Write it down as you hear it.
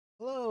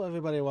Hello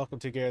everybody, welcome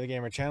to Garrett the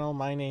Gamer channel.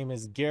 My name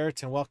is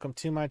Garrett and welcome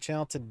to my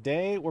channel.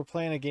 Today we're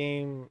playing a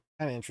game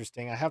kind of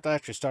interesting. I have to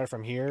actually start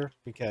from here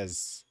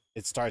because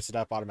it starts it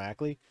up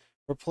automatically.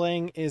 We're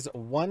playing is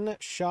One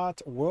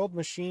Shot World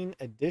Machine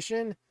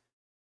Edition.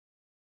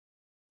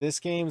 This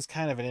game is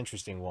kind of an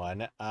interesting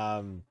one.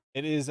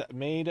 It is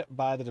made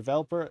by the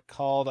developer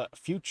called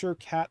Future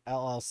Cat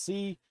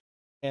LLC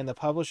and the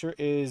publisher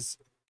is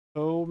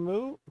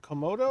Komodo?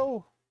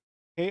 Komodo.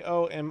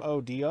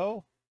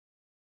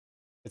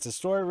 It's a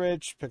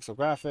story-rich, pixel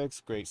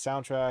graphics, great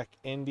soundtrack,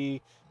 indie.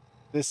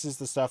 This is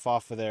the stuff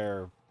off of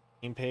their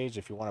Steam page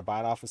if you want to buy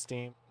it off of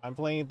Steam. I'm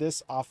playing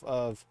this off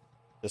of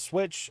the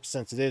Switch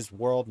since it is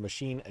World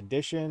Machine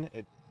Edition.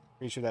 It's a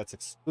feature that's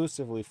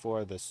exclusively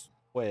for the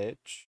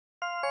Switch.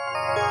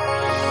 I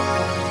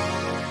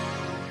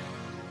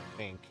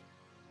think.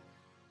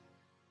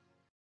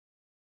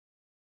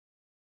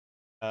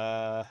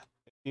 It's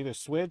either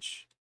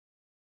Switch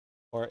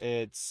or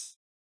it's...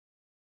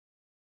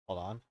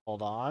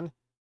 Hold on.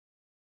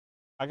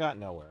 I got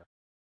nowhere.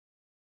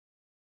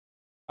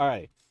 All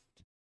right.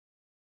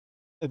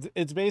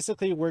 It's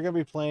basically we're gonna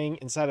be playing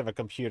inside of a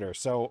computer,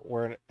 so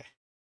we're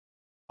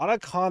on a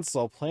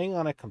console playing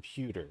on a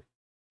computer.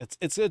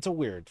 It's a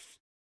weird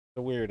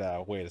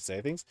way to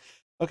say things.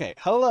 Okay,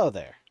 hello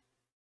there.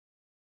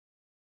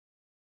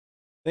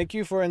 Thank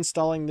you for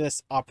installing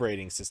this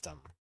operating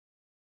system.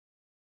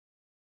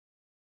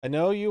 I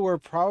know you were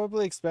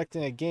probably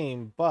expecting a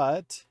game,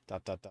 but ...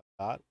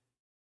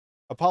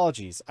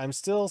 Apologies, I'm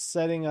still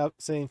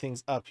setting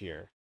things up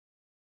here.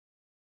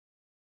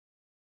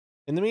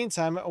 In the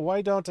meantime,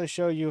 why don't I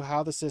show you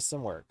how the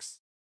system works?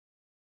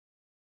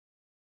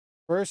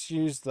 First,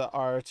 use the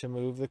R to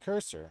move the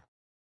cursor.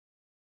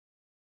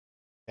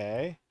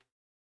 Okay.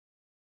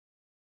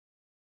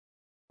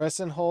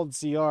 Press and hold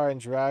ZR and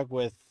drag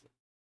with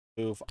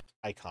move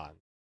icon.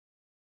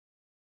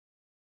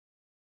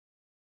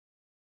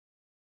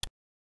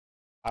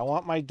 I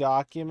want my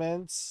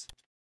documents.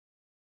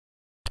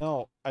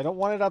 No, I don't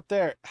want it up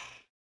there.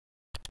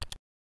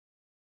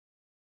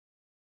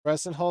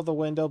 Press and hold the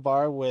window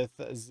bar with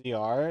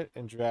ZR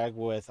and drag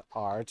with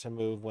R to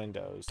move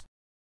windows.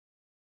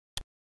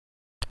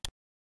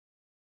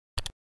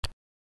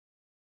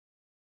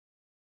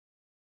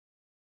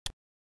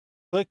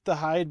 Click the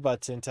hide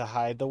button to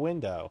hide the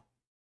window.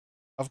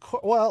 Of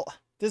course, well,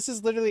 this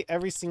is literally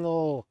every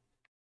single...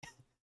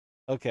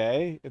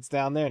 Okay, it's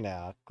down there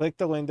now. Click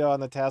the window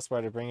on the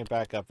taskbar to bring it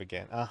back up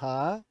again.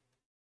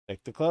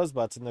 Click the close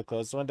button to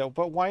close the window.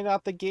 But why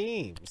not the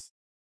games?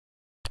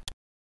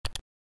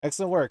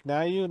 Excellent work.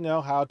 Now you know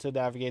how to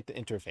navigate the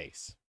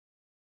interface.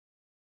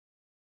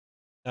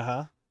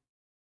 Ah,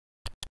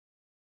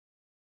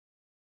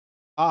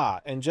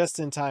 and just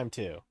in time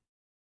too.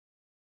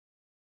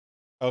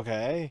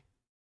 Okay.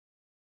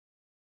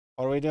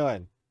 What are we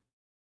doing?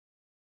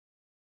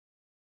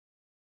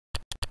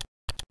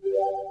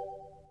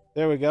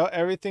 There we go.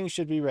 Everything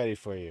should be ready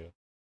for you.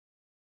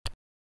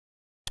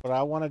 But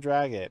I want to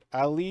drag it.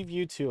 I'll leave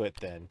you to it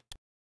then.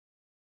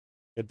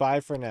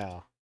 Goodbye for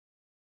now.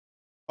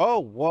 Oh,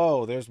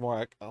 whoa. There's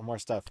more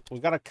stuff. We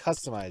got to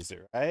customize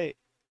it, right?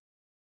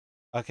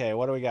 Okay,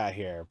 what do we got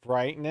here?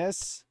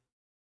 Brightness.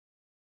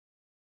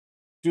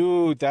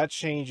 Dude, that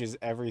changes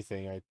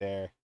everything right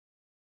there.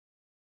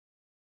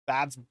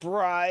 That's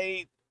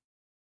bright.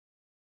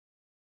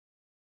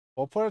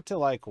 We'll put it to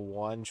like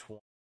 120.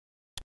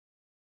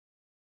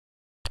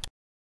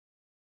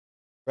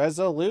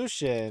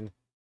 Resolution.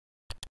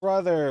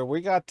 Brother,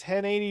 we got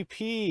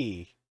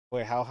 1080p.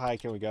 Wait, how high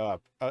can we go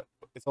up?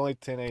 It's only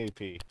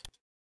 1080p.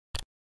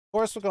 Of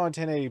course we're going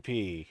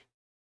 1080p.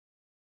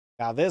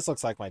 Now this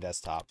looks like my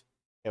desktop.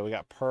 Okay, we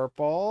got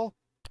purple.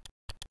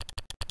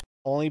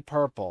 Only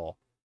purple.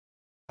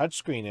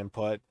 Touchscreen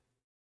input.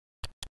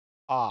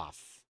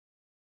 Off.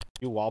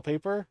 Do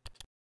wallpaper.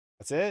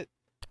 That's it.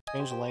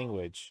 Change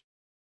language.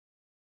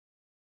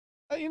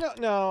 You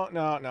know,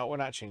 no, we're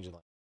not changing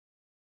language.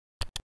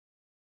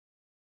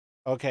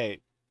 Okay,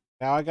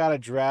 now I gotta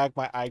drag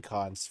my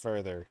icons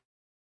further.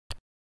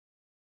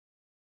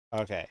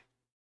 Okay.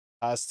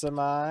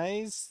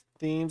 Customize.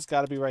 Themes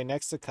gotta be right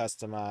next to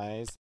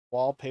customize.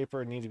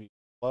 Wallpaper need to be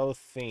below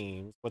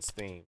themes. What's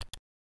theme?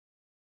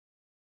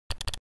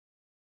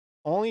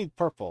 Only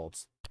purple.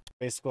 It's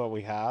basically what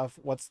we have.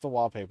 What's the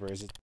wallpaper?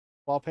 Is it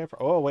wallpaper?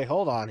 Oh, wait,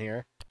 hold on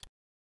here.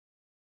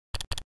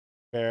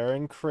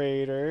 Barren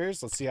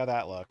craters. Let's see how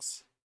that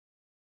looks.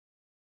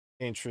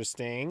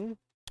 Interesting.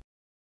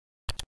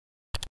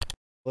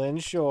 Lynn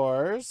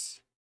Shores.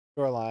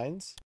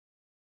 Shorelines.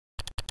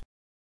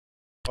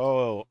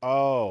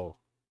 Oh.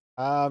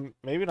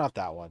 Maybe not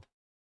that one.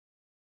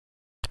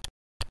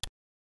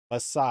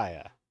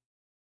 Messiah.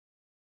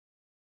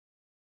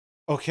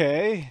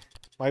 Okay.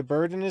 My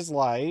burden is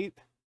light.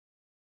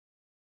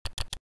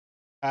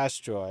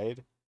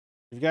 Asteroid.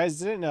 If you guys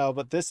didn't know,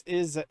 but this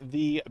is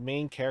the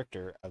main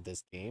character of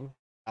this game.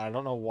 I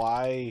don't know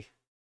why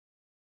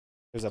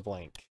there's a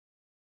blank.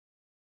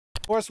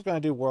 Of course, we're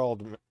going to do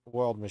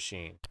world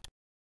machine.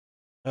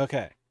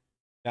 Okay.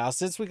 Now,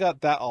 since we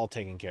got that all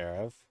taken care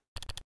of,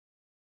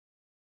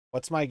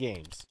 What's my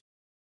games?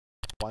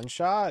 One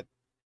shot?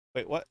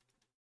 Wait, what?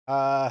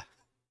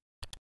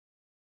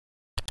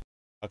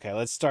 Okay,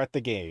 let's start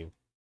the game.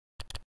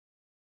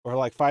 We're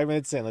like 5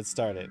 minutes in. Let's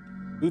start it.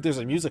 Ooh, there's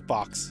a music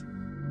box.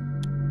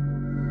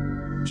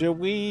 Should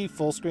we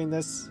full screen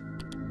this?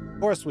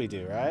 Of course we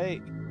do,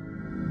 right?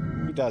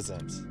 Who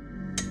doesn't?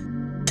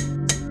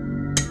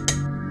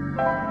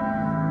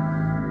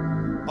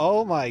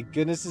 Oh my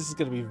goodness, this is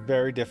gonna be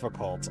very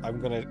difficult.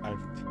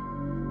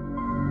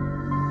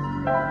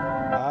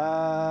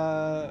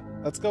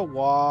 Let's go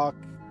walk.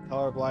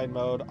 Colorblind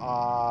mode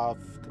off.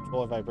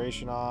 Controller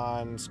vibration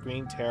on.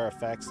 Screen tear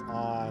effects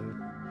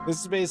on.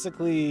 This is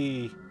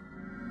basically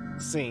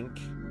sync.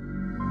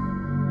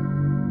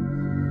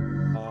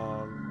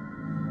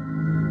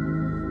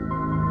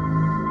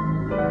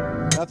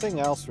 Nothing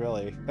else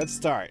really. Let's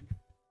start.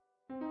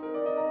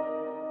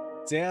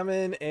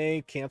 Examine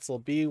A, cancel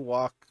B,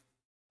 walk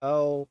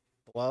L,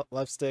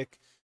 left stick.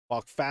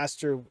 Walk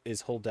faster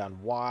is hold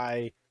down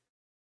Y.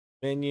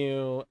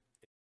 Menu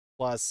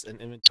plus and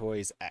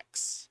inventory is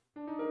X.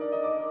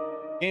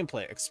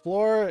 Gameplay.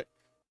 Explore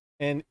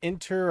and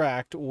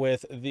interact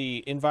with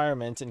the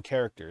environment and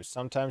characters.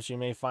 Sometimes you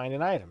may find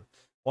an item.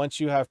 Once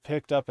you have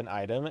picked up an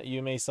item,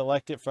 you may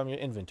select it from your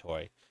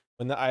inventory.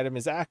 When the item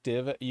is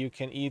active, you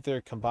can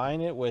either combine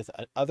it with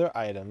other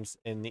items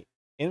in the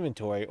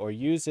inventory or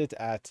use it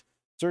at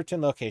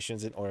certain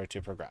locations in order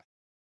to progress.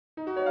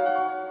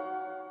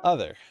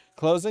 Other.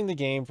 Closing the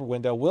game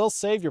window will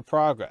save your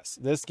progress.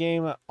 This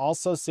game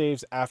also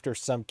saves after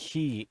some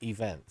key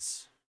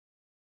events.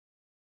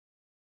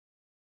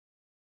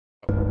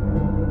 Oh,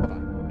 hold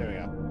on. There we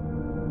go. ...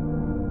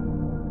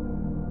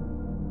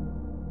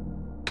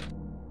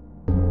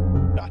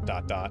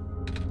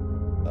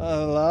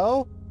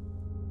 Hello?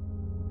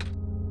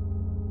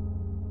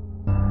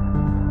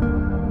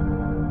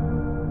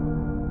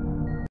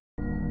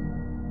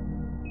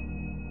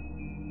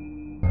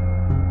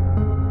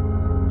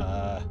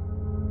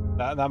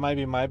 That might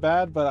be my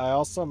bad, but I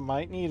also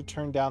might need to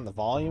turn down the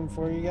volume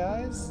for you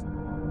guys.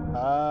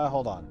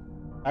 Hold on.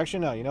 Actually,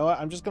 no, you know what?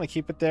 I'm just going to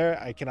keep it there.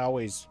 I can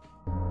always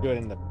do it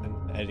in the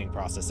editing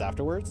process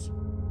afterwards.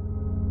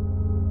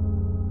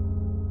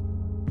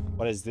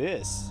 What is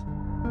this?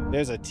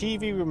 There's a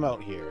TV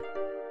remote here.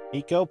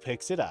 Niko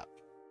picks it up.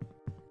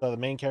 So the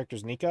main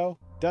character's Niko.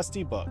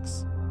 Dusty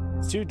books.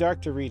 It's too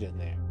dark to read in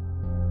there.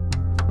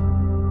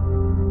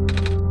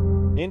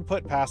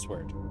 Input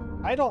password.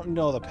 I don't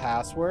know the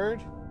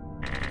password.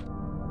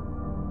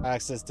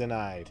 Access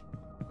denied.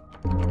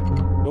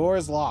 Door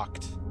is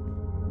locked.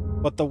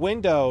 But the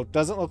window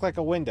doesn't look like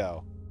a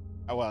window.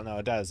 Oh, well, no,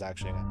 it does,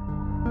 actually.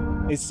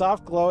 A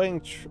soft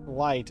glowing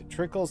light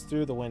trickles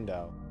through the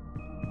window.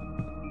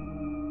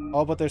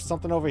 Oh, but there's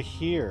something over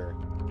here.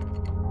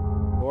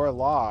 Door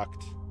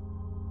locked.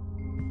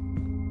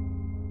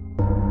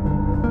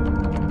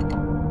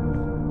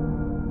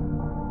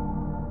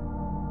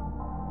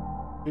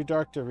 Too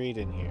dark to read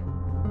in here.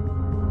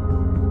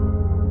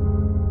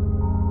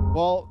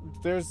 Well,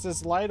 there's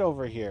this light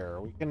over here.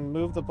 We can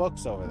move the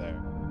books over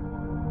there.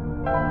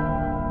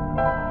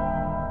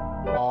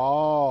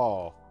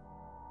 Oh.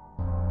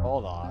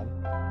 Hold on.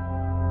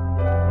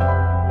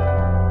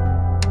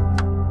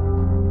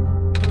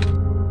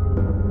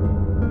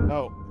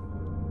 No.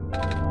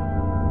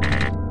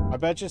 I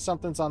bet you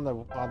something's on the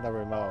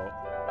remote.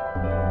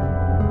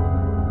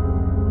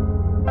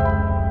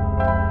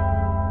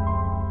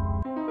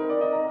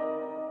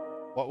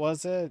 What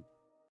was it?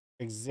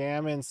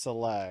 Examine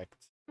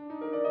select.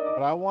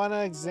 But I want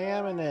to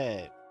examine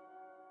it.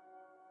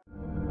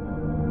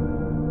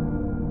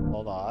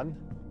 Hold on.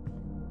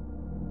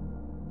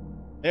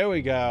 There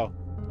we go.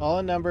 All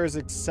the numbers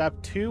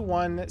except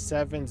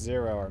 2170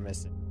 are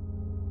missing.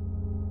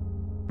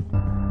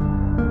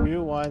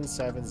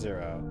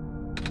 2170.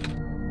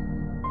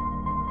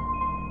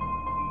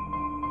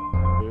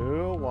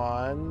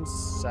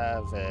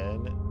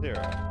 2170.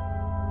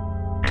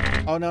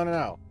 Oh,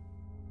 no.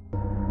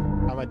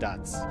 I'm a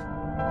dunce.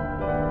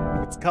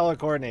 It's color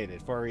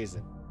coordinated for a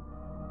reason.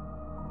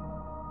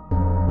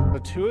 So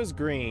 2 is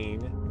green.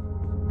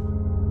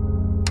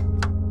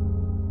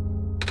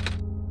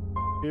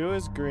 2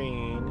 is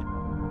green.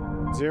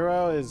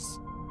 0 is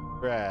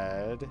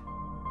red.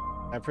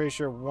 I'm pretty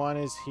sure 1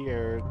 is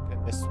here.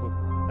 And this would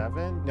be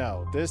 7?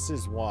 No, this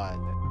is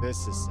 1.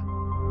 This is 7.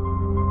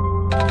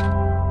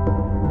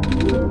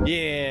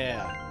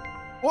 Yeah!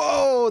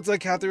 Whoa! It's a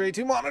Cat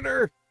 382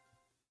 monitor!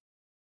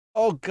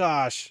 Oh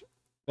gosh.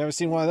 Never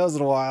seen one of those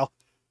in a while.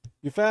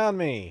 You found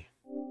me.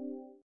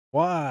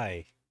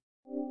 Why?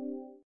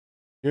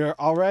 You're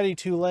already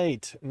too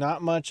late.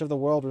 Not much of the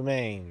world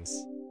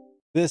remains.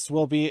 This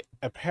will be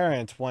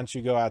apparent once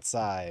you go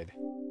outside.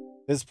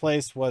 This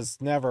place was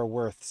never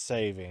worth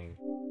saving.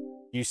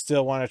 You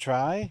still want to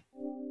try?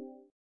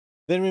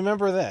 Then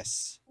remember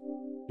this.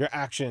 Your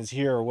actions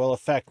here will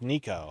affect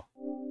Niko.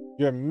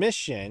 Your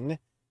mission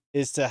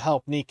is to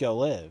help Niko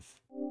live.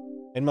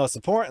 And most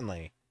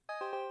importantly,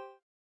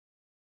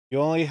 you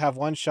only have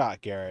one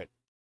shot, Garrett.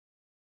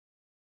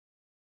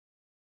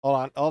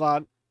 Hold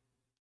on.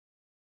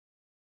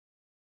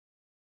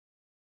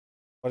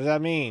 What does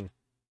that mean?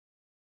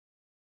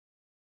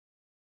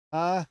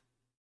 Huh?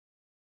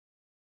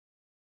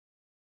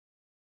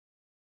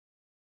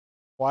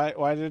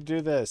 Why did it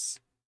do this?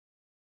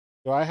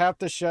 Do I have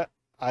to shut?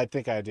 I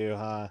think I do,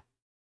 huh?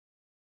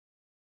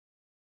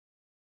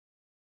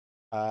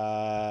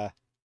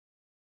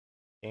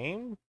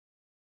 Game?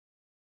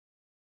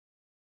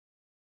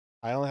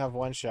 I only have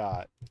one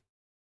shot.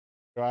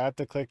 Do I have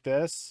to click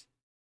this?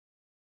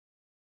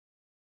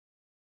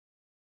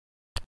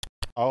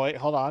 Oh, wait,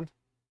 hold on.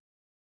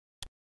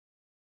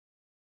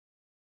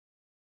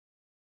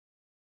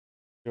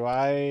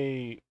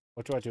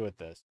 What do I do with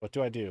this? What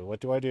do I do? What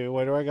do I do?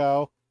 Where do I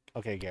go?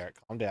 Okay, Garrett,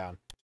 calm down.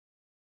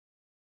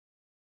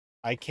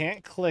 I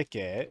can't click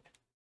it.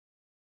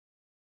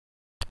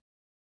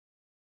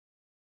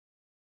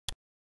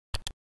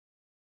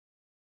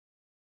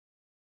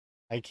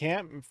 I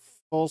can't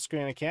full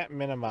screen. I can't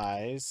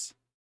minimize.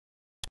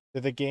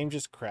 Did the game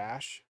just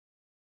crash?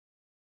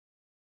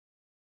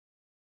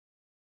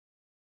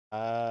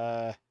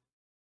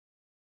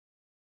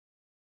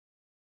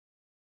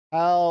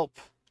 Help.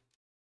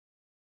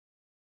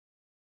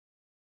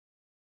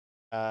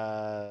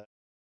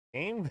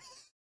 Game?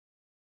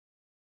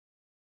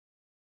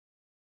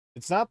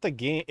 It's not the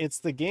game. It's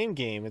the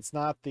game. It's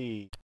not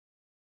the...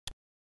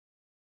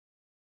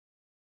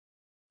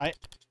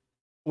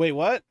 Wait,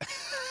 what?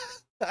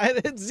 I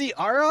didn't see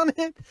R on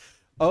it?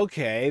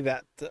 Okay,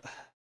 that...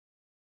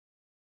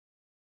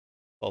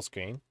 Full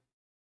screen.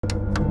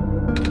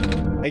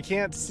 I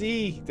can't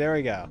see. There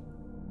we go.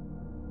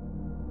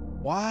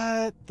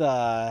 What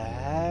the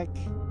heck?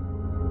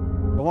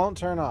 It won't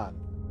turn on.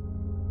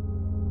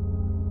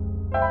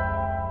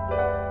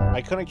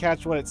 I couldn't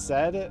catch what it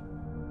said.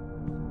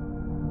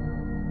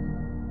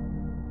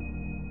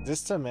 Is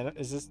this a minute?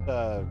 Is this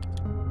the...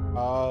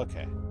 Oh,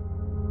 okay.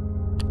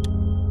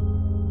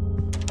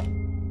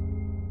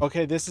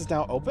 Okay, this is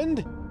now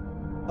opened?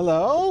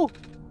 Hello?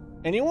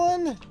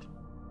 Anyone?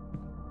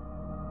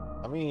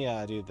 Let me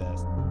do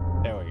this.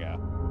 There we go.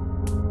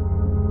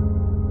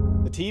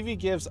 The TV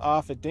gives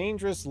off a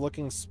dangerous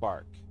looking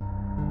spark.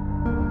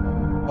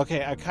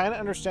 Okay, I kind of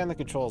understand the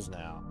controls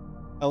now.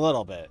 A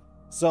little bit.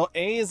 So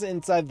A is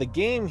inside the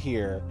game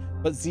here,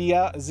 but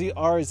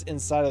ZR is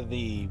inside of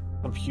the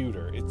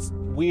computer. It's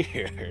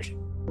weird.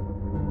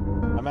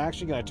 I'm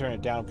actually going to turn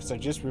it down because I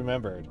just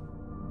remembered.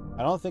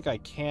 I don't think I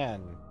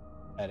can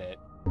edit.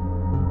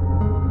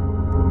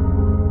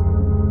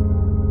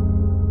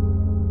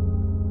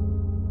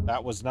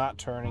 That was not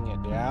turning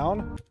it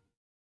down.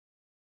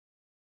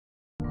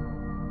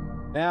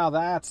 Now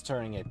that's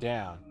turning it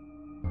down.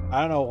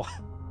 I don't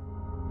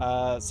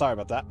know. Sorry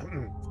about that.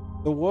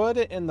 The wood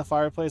in the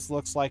fireplace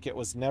looks like it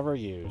was never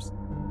used.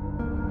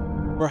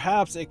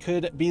 Perhaps it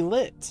could be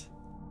lit.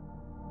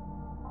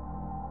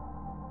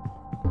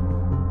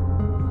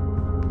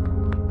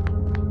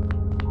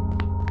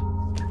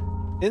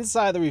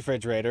 Inside the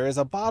refrigerator is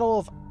a bottle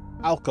of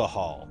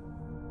alcohol.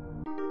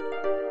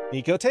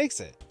 Niko takes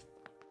it.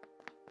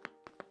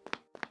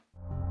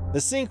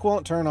 The sink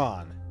won't turn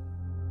on.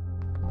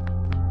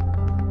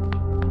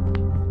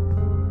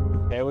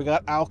 Okay, we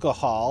got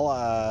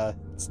alcohol.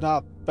 It's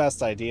not the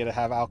best idea to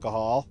have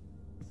alcohol.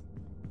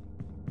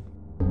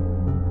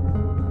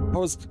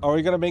 Are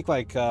we gonna make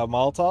like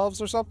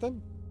Molotovs or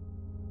something?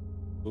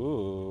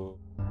 Ooh.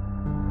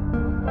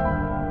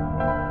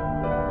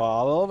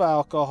 Bottle of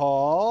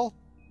alcohol.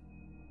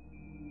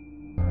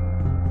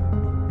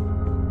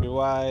 Do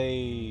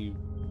I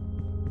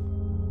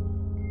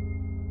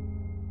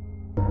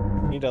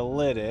need to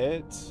lit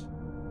it?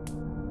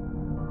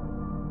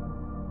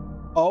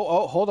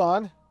 Oh, hold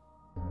on.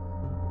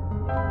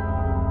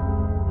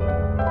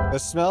 The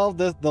smell of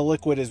the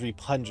liquid is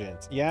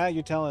repugnant. Yeah,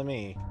 you're telling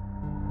me.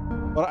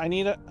 But I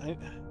need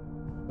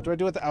what do I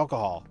do with the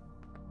alcohol?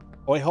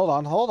 Oh, wait, hold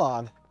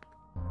on.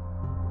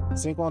 The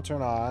sink won't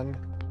turn on.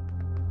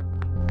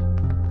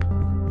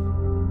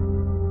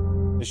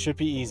 This should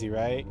be easy,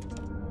 right?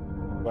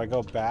 Do I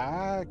go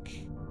back?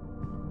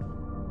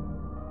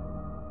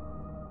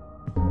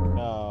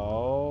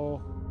 No.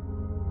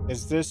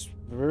 Is this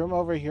room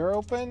over here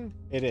open?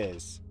 It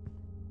is.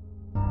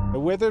 The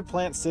withered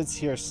plant sits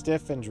here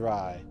stiff and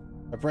dry.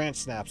 A branch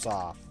snaps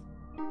off.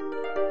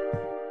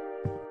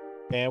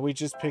 And we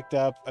just picked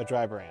up a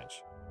dry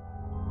branch.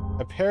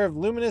 A pair of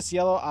luminous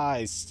yellow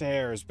eyes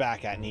stares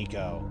back at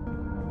Niko.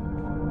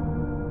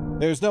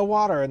 There's no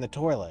water in the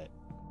toilet.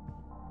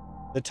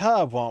 The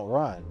tub won't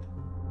run.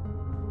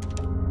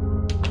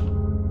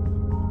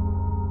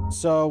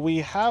 So we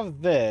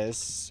have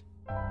this.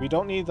 We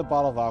don't need the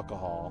bottle of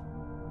alcohol.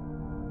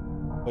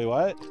 Wait,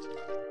 what?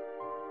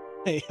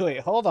 Wait,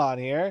 hold on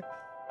here.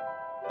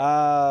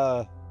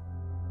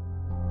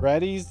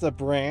 Ready's the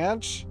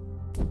branch.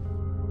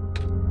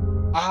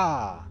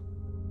 Ah.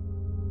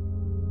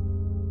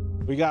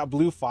 We got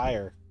blue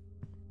fire.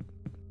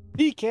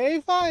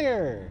 PK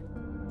fire!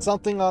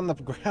 Something on the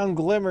ground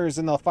glimmers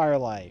in the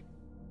firelight.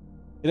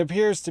 It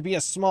appears to be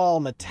a small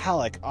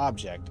metallic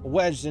object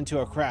wedged into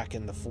a crack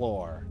in the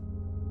floor.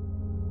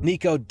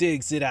 Niko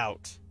digs it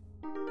out.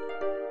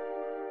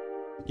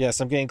 Yes,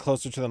 I'm getting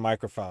closer to the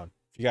microphone,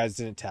 if you guys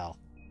didn't tell.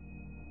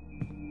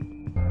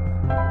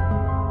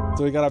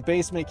 So we got a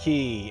basement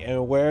key,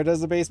 and where does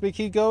the basement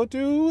key go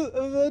to?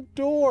 The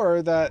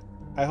door that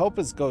I hope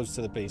it goes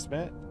to the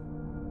basement.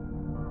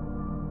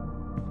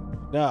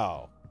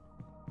 No.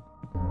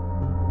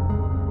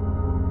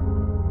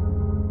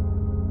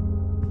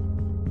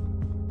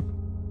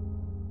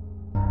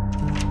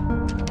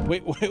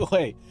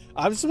 Wait.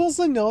 I'm supposed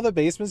to know the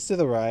basement's to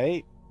the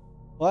right?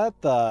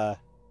 What the...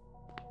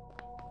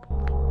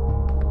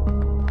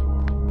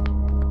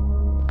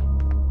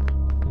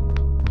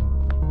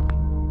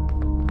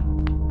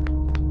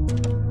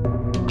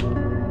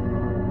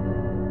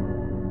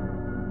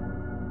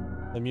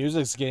 The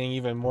music's getting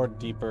even more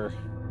deeper.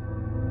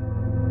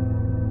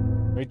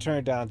 Let me turn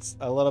it down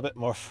a little bit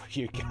more for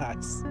you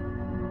guys.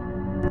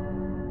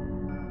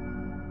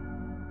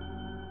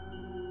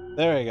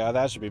 There we go,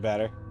 that should be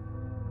better.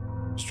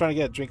 Just trying to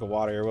get a drink of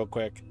water here real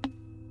quick.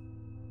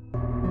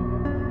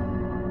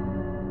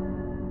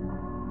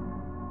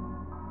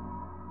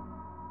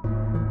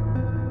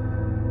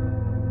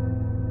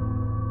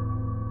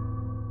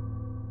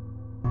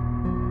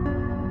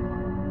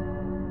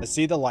 I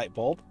see the light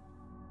bulb.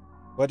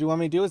 What do you want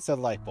me to do with said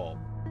light bulb?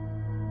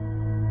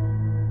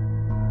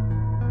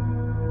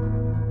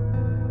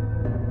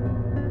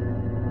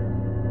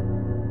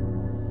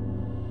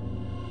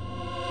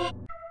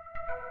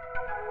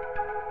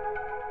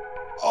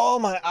 Oh,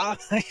 my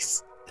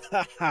eyes!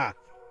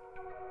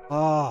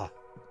 Ah,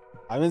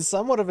 I'm in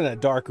somewhat of a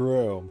dark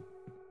room.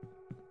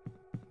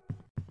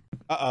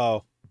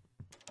 Uh-oh.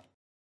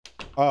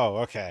 Oh,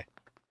 okay.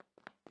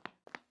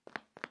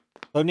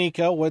 So,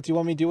 Niko, what do you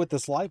want me to do with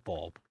this light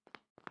bulb?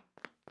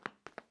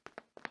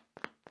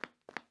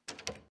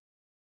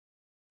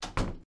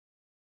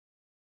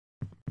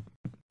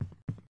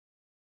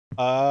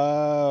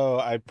 Oh,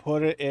 I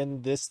put it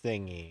in this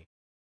thingy.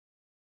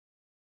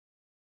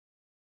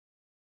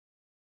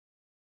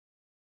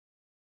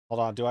 Hold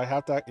on, do I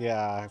have to?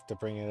 Yeah, I have to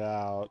bring it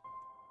out.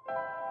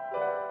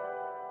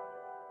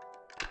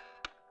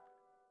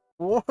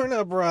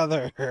 Warner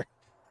Brother!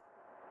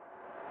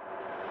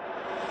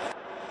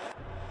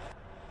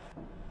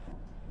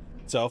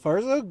 So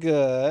far, so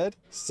good.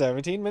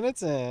 17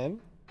 minutes in.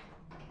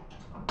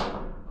 Do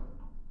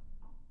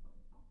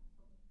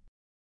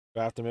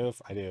I have to move?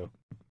 I do.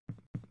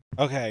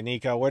 Okay,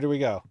 Niko, where do we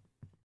go?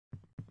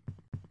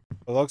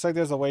 It looks like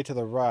there's a way to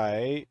the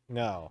right.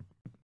 No.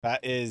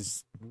 That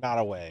is not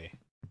a way.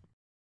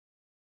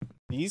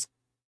 These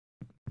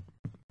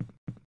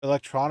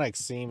electronics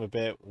seem a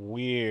bit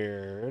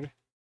weird.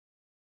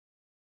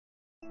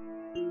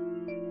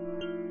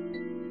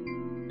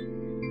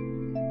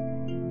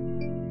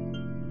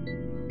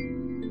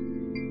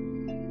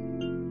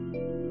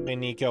 Hey,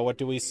 Niko, what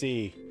do we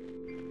see?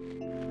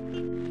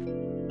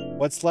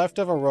 What's left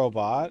of a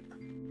robot?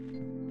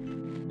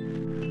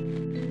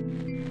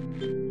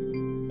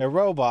 A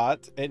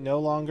robot. It no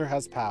longer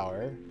has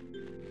power.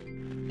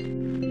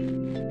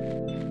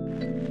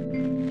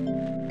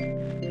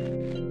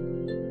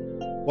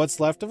 What's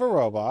left of a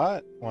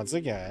robot? Once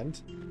again.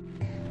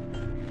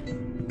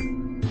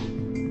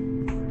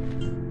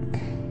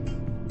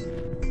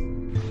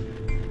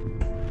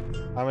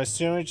 I'm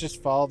assuming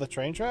just follow the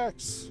train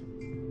tracks?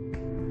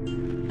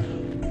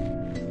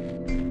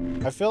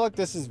 I feel like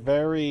this is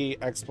very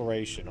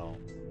explorational.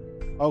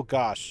 Oh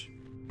gosh.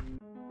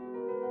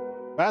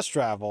 Fast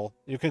travel.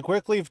 You can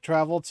quickly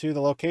travel to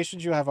the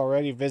locations you have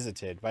already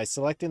visited by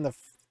selecting the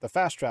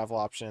fast travel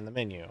option in the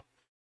menu.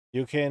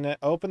 You can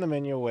open the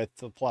menu with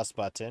the plus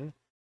button.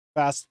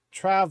 Fast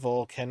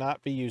travel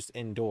cannot be used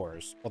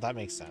indoors. Well, that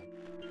makes sense.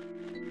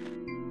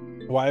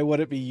 Why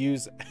would it be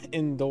used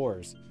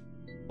indoors?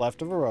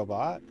 Left of a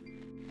robot.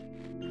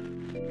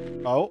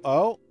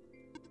 Oh.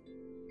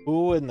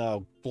 Who in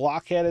the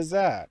blockhead is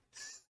that?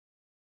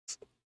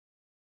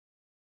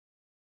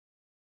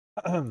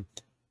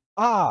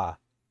 Ah.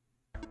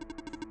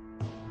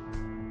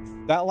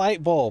 That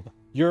light bulb.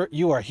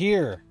 You are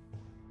here.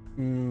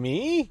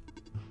 Me?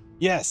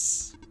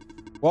 Yes.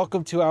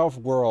 Welcome to our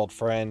world,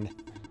 friend.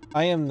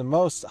 I am the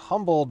most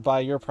humbled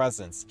by your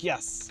presence.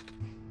 Yes.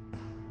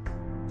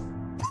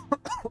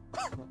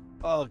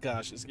 Oh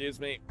gosh, excuse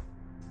me.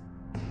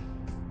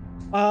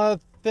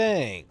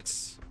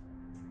 Thanks.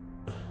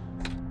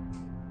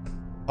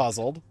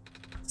 Puzzled.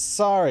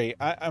 Sorry,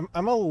 I'm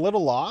a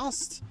little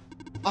lost.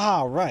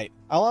 Ah, right.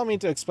 Allow me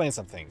to explain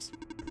some things.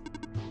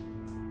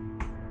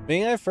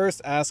 May I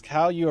first ask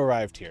how you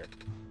arrived here?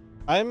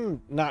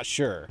 I'm not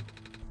sure.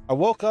 I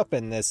woke up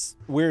in this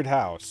weird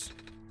house.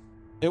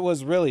 It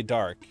was really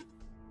dark.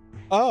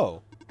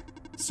 Oh,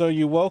 so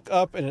you woke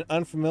up in an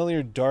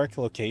unfamiliar dark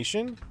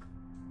location?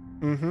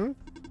 Mm-hmm.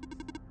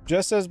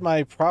 Just as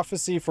my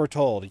prophecy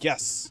foretold,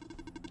 yes.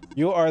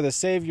 You are the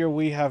savior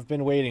we have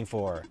been waiting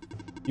for.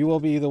 You will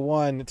be the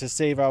one to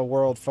save our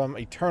world from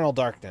eternal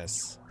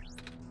darkness.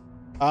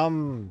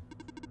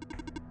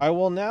 I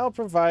will now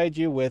provide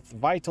you with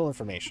vital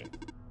information.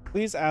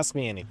 Please ask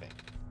me anything.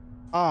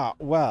 Ah,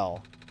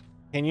 well,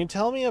 can you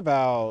tell me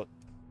about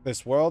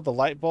this world, the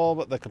light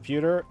bulb, the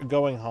computer,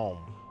 going home?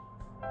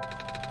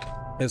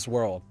 This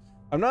world.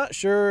 I'm not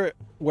sure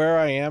where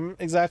I am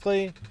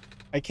exactly.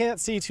 I can't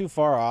see too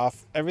far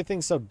off.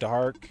 Everything's so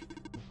dark.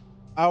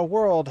 Our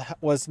world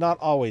was not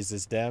always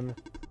this dim,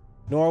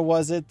 nor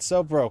was it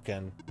so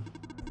broken.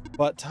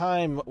 But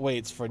time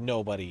waits for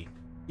nobody,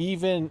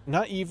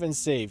 not even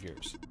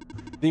saviors.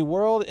 The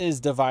world is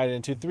divided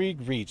into 3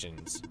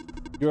 regions.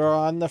 You're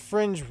on the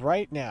fringe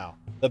right now,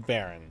 the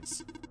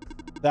Barrens.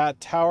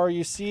 That tower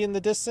you see in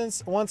the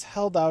distance once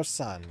held our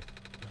sun.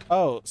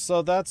 Oh,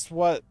 so that's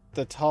what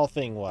the tall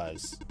thing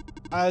was.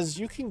 As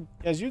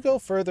you go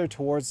further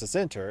towards the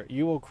center,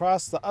 you will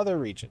cross the other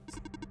regions.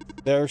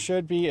 There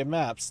should be a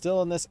map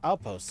still in this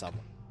outpost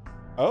somewhere.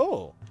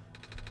 Oh,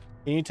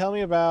 can you tell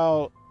me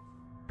about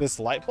this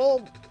light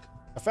bulb?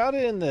 I found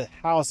it in the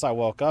house I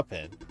woke up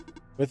in.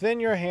 Within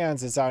your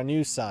hands is our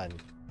new sun.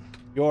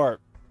 Your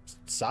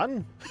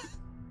son?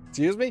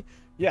 Excuse me?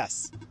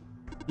 Yes.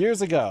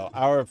 Years ago,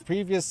 our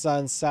previous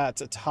sun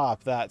sat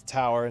atop that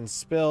tower and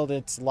spilled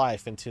its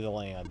life into the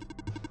land.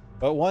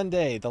 But one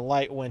day, the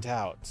light went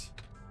out.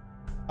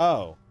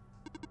 Oh.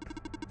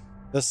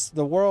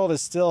 The world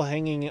is still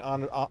hanging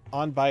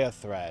on by a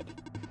thread.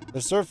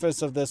 The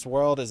surface of this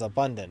world is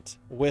abundant,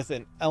 with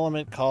an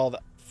element called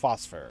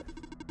phosphor.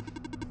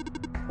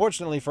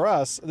 Fortunately for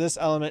us, this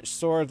element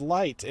stored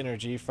light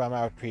energy from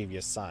our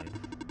previous sun.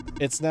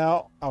 It's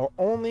now our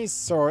only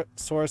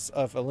source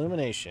of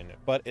illumination,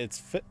 but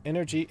its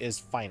energy is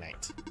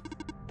finite.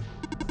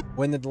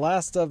 When the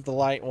last of the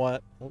light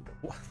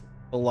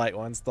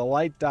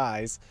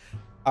dies,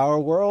 our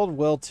world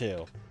will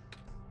too.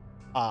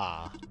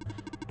 Ah.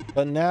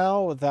 But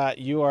now that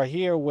you are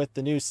here with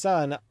the new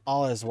sun,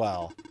 all is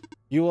well.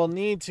 You will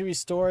need to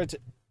restore it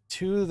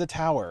to the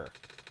tower.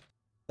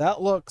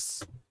 That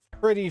looks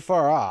pretty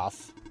far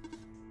off.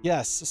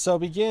 Yes, so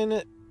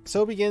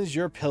begins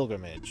your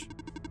pilgrimage.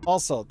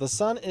 Also, the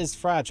sun is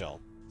fragile,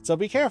 so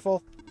be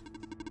careful.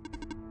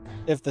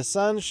 If the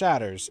sun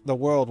shatters, the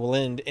world will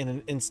end in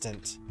an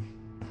instant.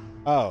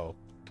 Oh.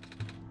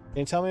 Can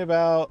you tell me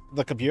about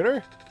the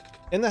computer?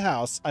 In the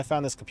house, I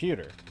found this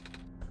computer.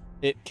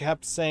 It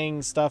kept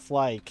saying stuff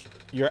like,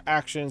 your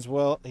actions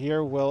will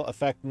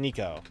affect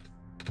Niko.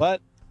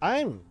 But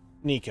I'm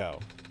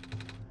Niko.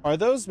 Are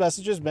those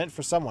messages meant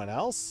for someone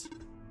else?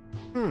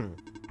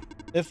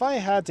 If I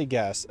had to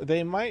guess,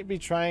 they might be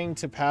trying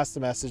to pass the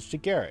message to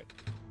Garrett.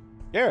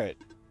 Garrett?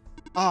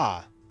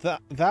 Ah,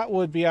 that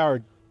would be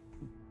our...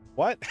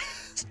 What?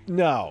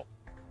 No.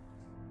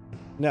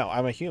 No,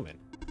 I'm a human.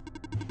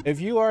 If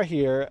you are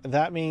here,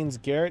 that means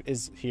Garrett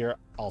is here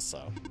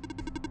also.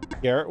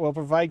 Garrett will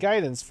provide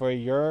guidance for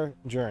your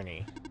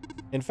journey.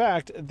 In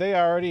fact, they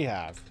already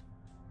have.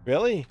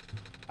 Really?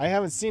 I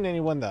haven't seen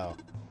anyone though.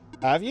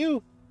 Have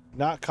you?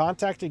 Not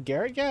contacted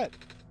Garrett yet?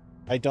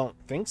 I don't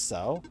think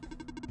so.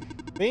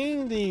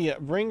 Being the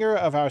bringer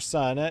of our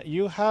sun,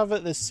 you have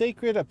the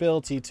sacred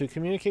ability to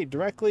communicate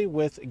directly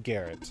with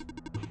Garrett.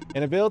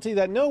 An ability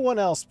that no one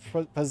else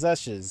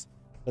possesses.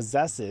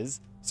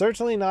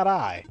 Certainly not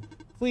I.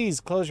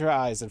 Please close your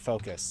eyes and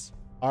focus.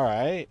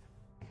 Alright.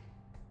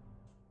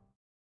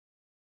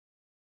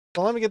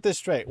 So let me get this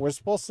straight.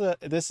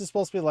 This is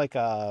supposed to be like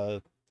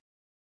a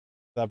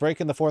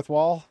break in the fourth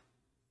wall.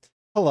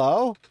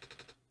 Hello?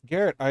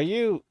 Garrett, are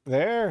you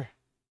there?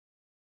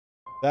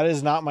 That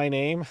is not my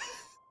name.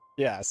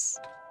 Yes.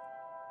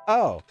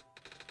 Oh.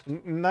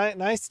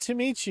 Nice to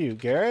meet you,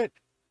 Garrett.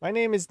 My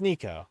name is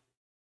Niko.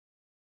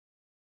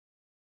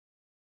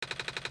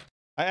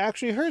 I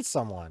actually heard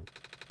someone.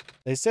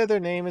 They said their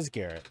name is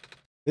Garrett.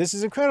 This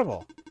is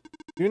incredible.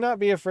 Do not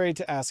be afraid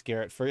to ask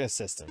Garrett for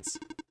assistance.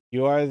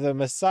 You are the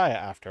Messiah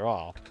after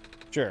all.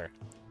 Sure.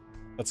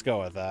 Let's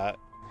go with that.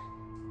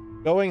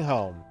 Going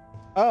home.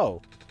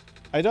 Oh.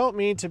 I don't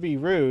mean to be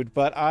rude,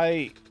 but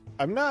I'm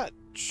not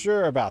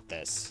sure about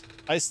this.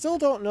 I still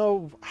don't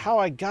know how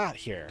I got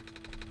here.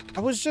 I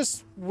was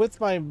just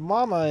with my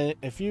mama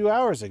a few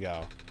hours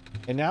ago,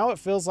 and now it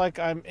feels like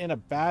I'm in a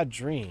bad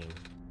dream.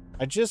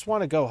 I just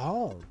want to go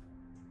home.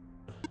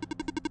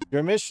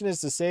 Your mission is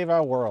to save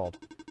our world,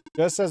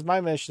 just as my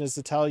mission is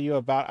to tell you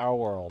about our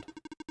world.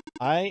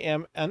 I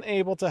am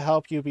unable to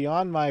help you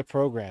beyond my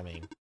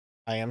programming.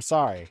 I am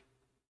sorry.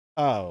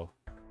 Oh.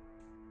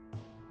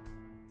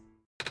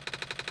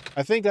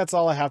 I think that's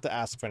all I have to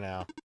ask for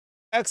now.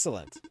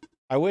 Excellent.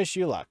 I wish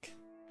you luck.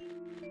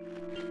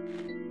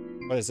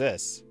 What is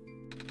this?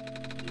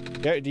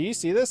 Do you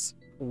see this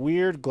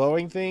weird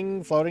glowing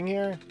thing floating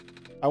here?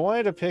 I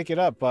wanted to pick it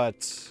up,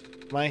 but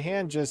my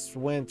hand just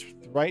went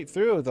right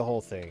through the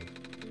whole thing.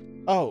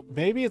 Oh,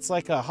 maybe it's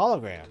like a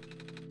hologram.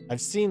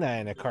 I've seen that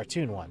in a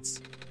cartoon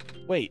once.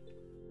 Wait,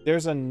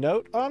 there's a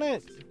note on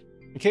it?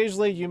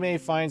 Occasionally, you may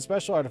find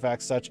special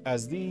artifacts such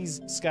as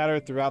these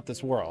scattered throughout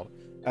this world.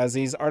 As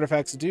these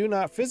artifacts do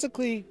not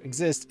physically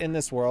exist in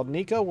this world,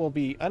 Niko will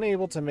be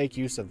unable to make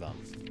use of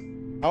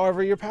them.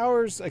 However, your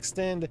powers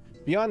extend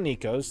beyond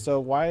Niko's, so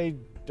why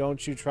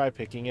don't you try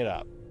picking it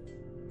up?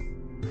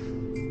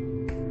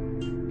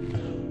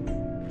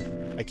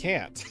 I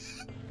can't.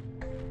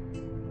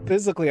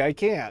 Physically, I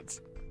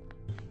can't.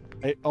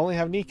 I only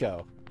have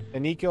Niko,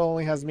 and Niko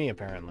only has me,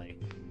 apparently.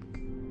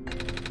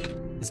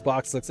 This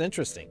box looks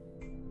interesting.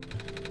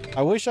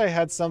 I wish I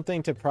had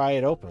something to pry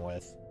it open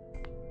with.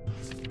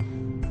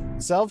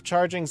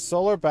 Self-charging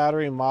solar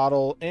battery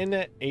model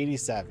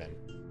N87.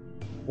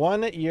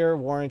 1 year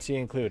warranty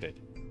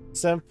included.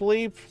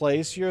 Simply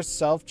place your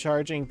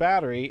self-charging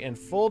battery in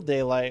full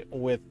daylight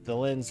with the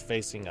lens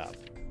facing up.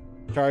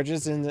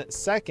 Charges in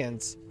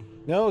seconds.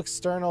 No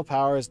external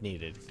power is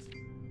needed.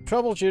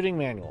 Troubleshooting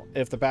manual.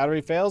 If the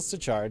battery fails to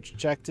charge,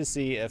 check to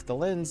see if the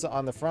lens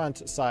on the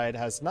front side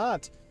has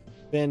not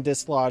been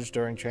dislodged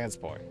during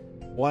transport.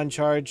 1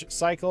 charge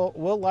cycle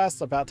will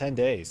last about 10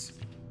 days.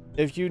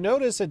 If you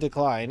notice a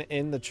decline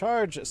in the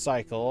charge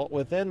cycle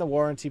within the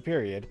warranty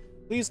period,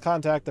 please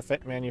contact the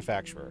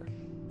manufacturer.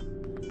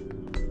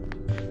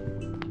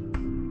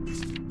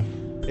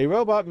 A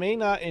robot may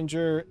not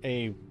injure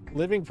a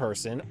living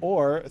person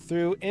or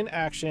through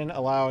inaction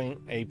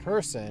allowing a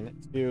person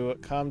to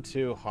come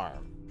to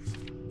harm.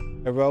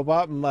 A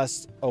robot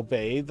must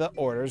obey the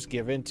orders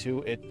given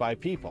to it by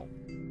people,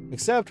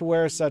 except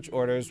where such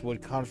orders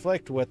would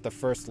conflict with the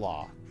first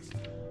law.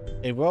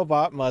 A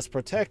robot must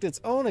protect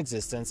its own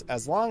existence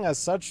as long as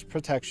such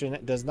protection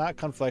does not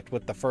conflict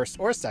with the first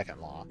or second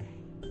law.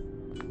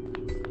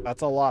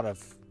 That's a lot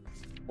of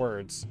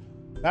words.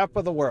 Map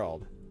of the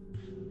world.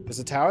 There's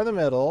a tower in the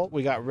middle.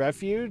 We got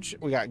Refuge,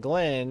 we got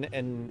Glen,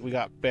 and we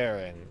got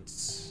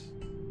Barrens.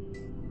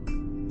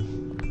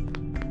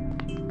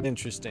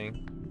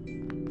 Interesting.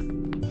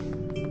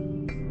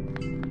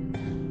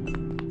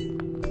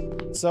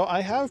 So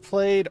I have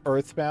played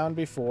Earthbound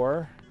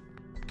before.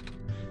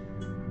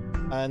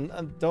 And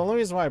the only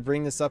reason why I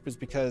bring this up is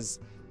because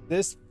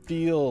this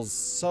feels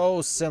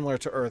so similar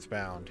to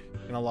Earthbound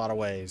in a lot of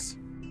ways.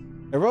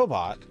 A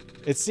robot,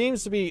 it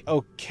seems to be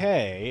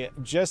okay,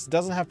 just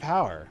doesn't have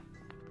power.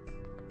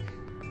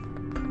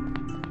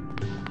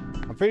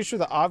 I'm pretty sure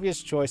the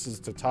obvious choice is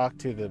to talk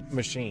to the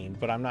machine,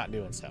 but I'm not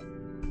doing so.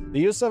 The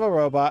use of a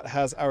robot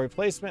as a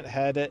replacement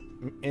head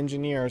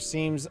engineer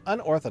seems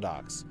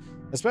unorthodox,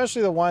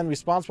 especially the one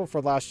responsible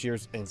for last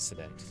year's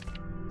incident.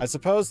 I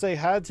suppose they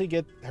had to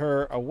get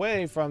her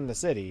away from the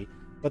city,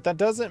 but that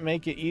doesn't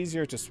make it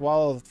easier to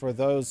swallow for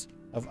those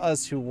of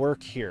us who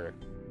work here.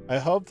 I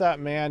hope that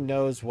man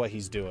knows what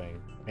he's doing.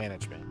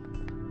 Management.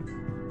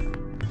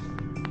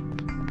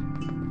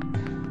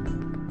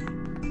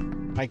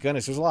 My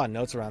goodness, there's a lot of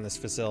notes around this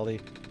facility.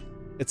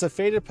 It's a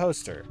faded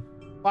poster.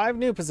 5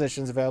 new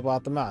positions available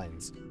at the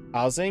mines.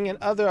 Housing and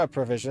other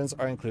provisions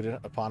are included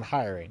upon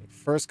hiring.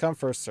 First come,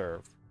 first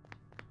serve.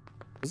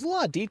 There's a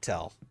lot of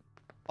detail.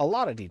 A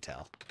lot of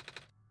detail.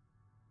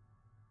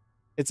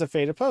 It's a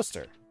faded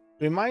poster.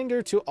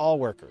 Reminder to all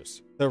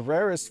workers. The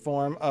rarest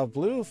form of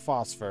blue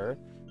phosphor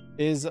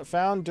is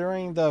found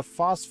during the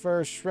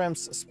phosphor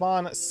shrimp's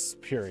spawn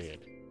period.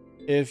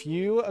 If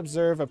you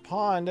observe a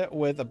pond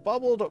with a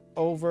bubbled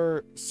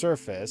over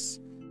surface,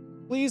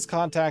 please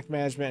contact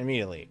management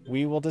immediately.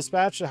 We will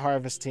dispatch the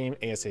harvest team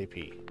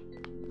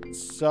ASAP.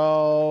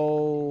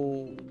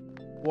 So,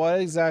 what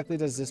exactly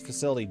does this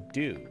facility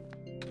do?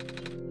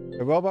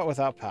 A robot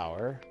without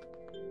power.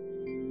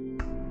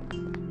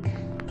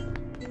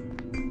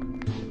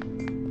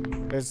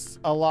 There's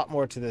a lot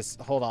more to this.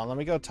 Hold on, let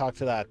me go talk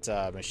to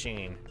that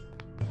machine.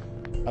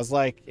 I was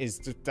like,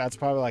 that's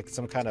probably like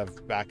some kind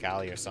of back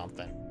alley or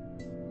something.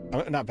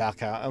 Not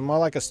back alley, more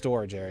like a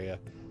storage area.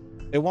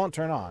 It won't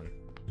turn on.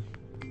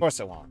 Of course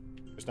it won't.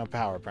 There's no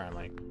power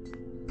apparently.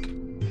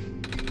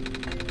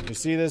 You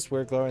see this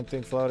weird glowing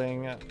thing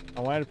floating? I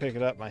wanted to pick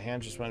it up. My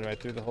hand just went right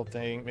through the whole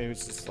thing. Maybe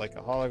it's just like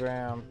a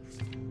hologram.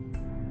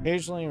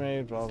 Occasionally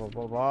made blah blah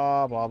blah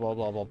blah blah blah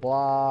blah blah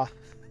blah.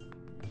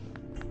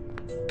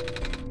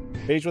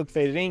 Page with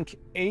faded ink,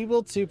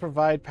 able to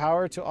provide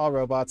power to all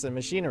robots and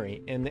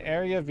machinery in the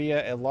area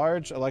via a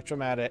large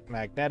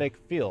electromagnetic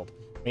field.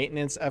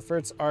 Maintenance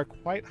efforts are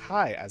quite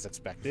high as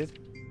expected.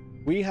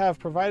 We have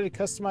provided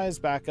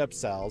customized backup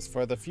cells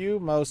for the few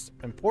most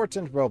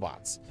important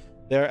robots.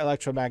 Their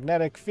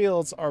electromagnetic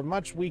fields are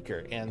much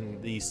weaker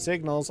and the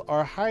signals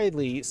are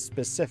highly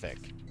specific.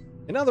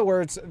 In other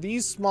words,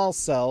 these small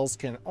cells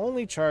can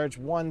only charge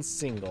one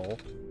single.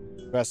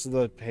 The rest of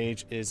the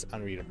page is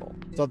unreadable.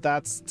 So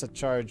that's to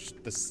charge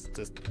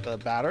the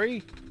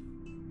battery?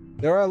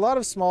 There are a lot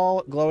of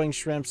small glowing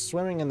shrimps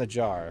swimming in the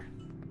jar.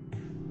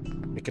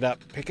 Pick it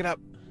up, pick it up.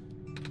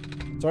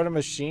 Sort of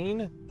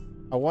machine?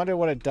 I wonder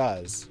what it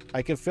does.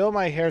 I can feel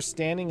my hair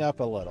standing up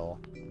a little.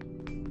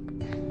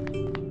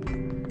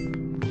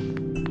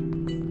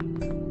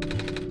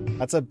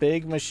 That's a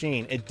big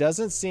machine. It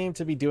doesn't seem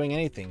to be doing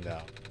anything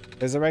though.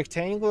 There's a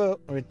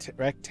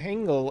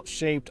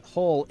rectangle-shaped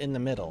hole in the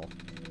middle.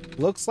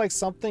 Looks like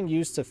something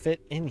used to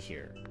fit in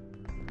here.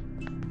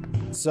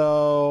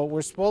 So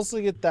we're supposed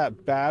to get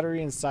that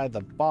battery inside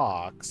the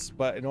box,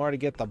 but in order to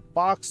get the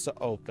box to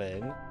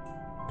open,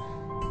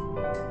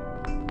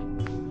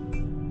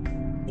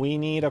 we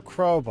need a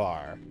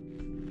crowbar.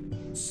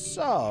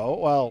 So,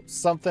 well,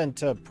 something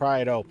to pry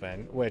it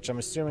open, which I'm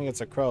assuming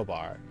it's a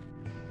crowbar.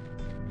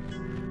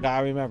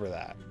 Gotta remember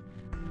that.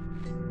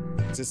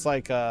 Is this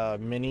like a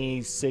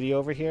mini city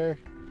over here?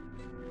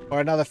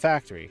 Or another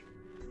factory?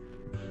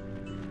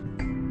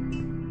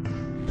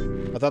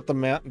 I thought the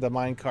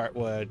mine cart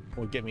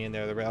would get me in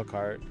there, the rail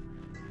cart.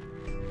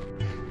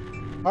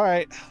 All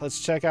right, let's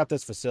check out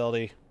this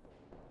facility.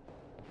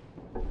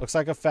 Looks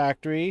like a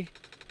factory.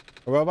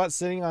 A robot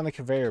sitting on the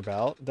conveyor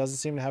belt. Doesn't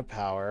seem to have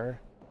power.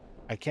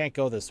 I can't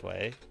go this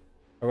way.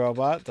 A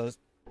robot does.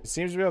 It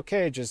seems to be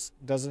okay, just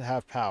doesn't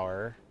have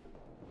power.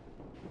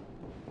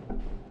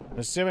 I'm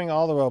assuming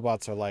all the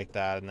robots are like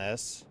that in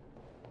this.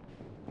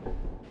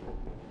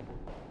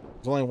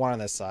 There's only one on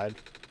this side.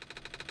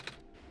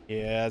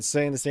 Yeah, it's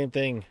saying the same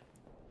thing.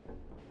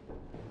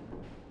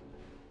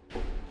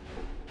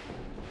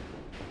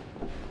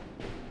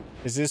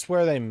 Is this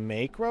where they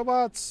make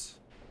robots?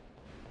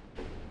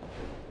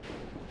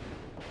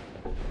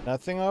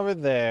 Nothing over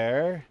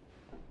there.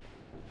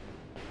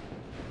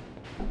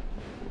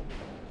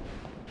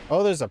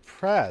 Oh, there's a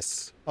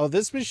press. Oh,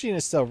 this machine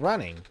is still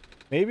running.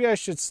 Maybe I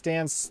shouldn't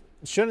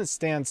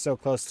stand so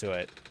close to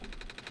it.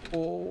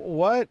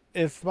 What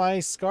if my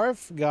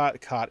scarf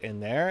got caught in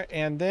there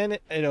and then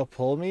it'll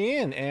pull me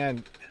in?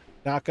 And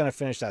not gonna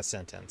finish that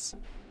sentence.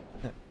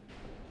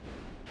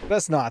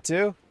 Best not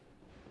to.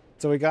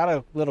 So we got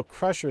a little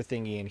crusher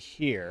thingy in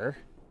here.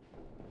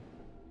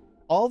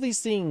 All these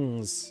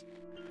things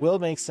will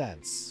make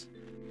sense.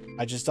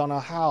 I just don't know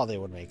how they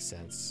would make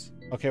sense.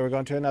 Okay, we're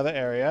going to another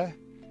area.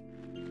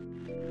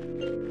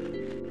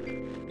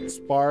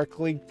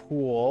 Sparkly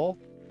pool.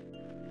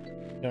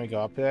 Can we go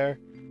up there?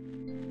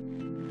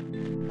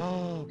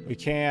 Oh, we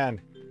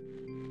can.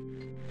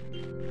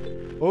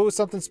 Oh,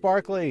 something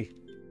sparkly.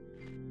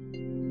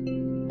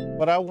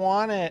 But I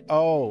want it.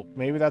 Oh,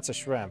 maybe that's a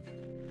shrimp.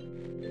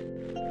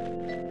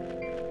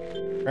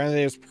 Apparently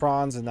there's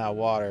prawns in that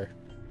water.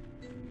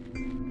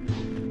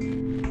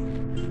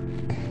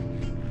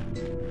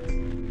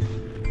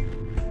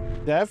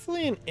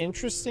 Definitely an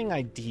interesting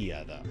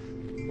idea, though.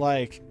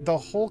 Like, the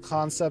whole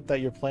concept that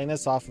you're playing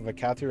this off of a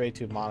Cathie Ray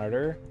 2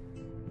 monitor.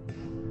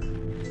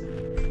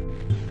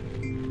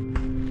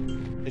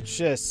 It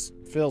just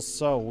feels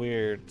so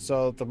weird.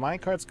 So the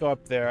minecarts go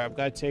up there. I've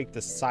got to take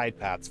the side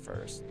paths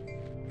first.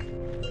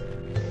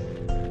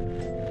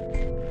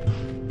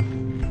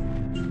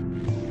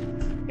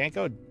 Can't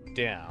go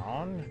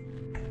down.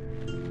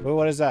 Ooh,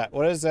 what is that?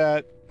 What is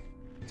that?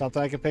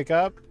 Something I can pick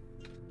up?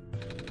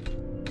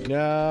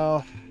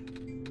 No.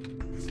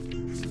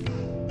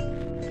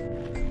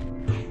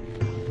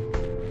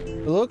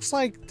 It looks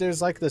like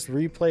there's like this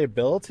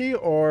replayability,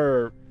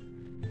 or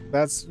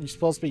that's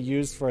supposed to be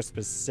used for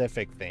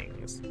specific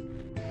things.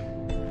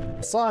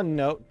 I saw a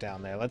note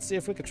down there. Let's see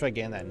if we could try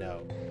getting that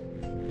note.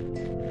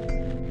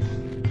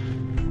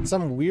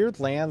 Some weird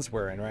lands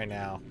we're in right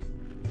now.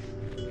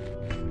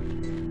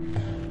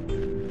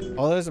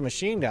 Oh, there's a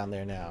machine down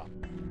there now.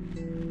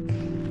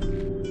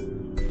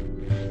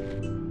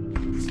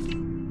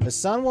 The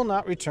sun will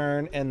not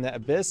return and the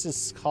abyss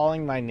is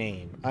calling my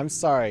name. I'm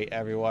sorry,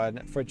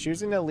 everyone, for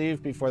choosing to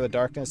leave before the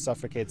darkness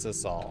suffocates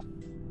us all.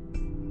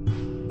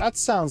 That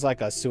sounds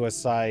like a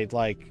suicide,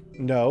 like,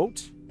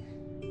 note.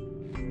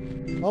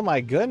 Oh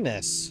my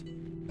goodness.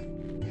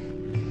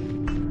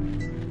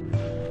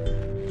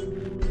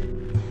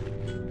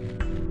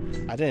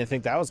 I didn't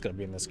think that was going to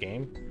be in this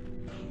game.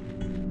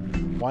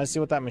 Want to see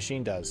what that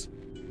machine does.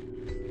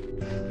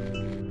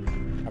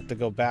 Have to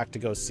go back to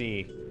go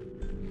see.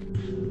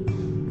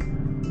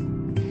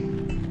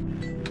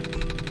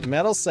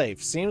 Metal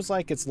safe. Seems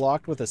like it's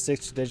locked with a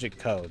 6-digit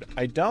code.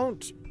 I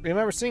don't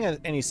remember seeing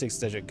any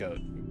 6-digit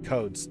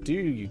codes. Do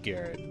you,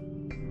 Garrett?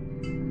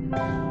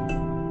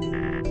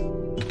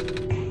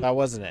 That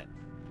wasn't it.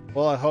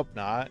 Well, I hope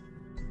not.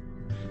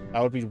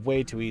 That would be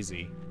way too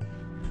easy.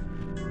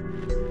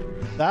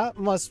 That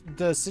must...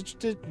 The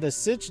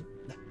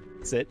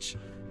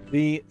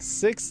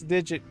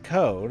 6-digit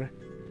code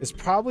is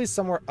probably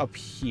somewhere up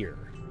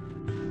here.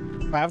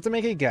 If I have to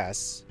make a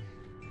guess,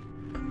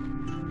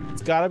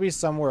 it's got to be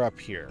somewhere up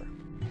here.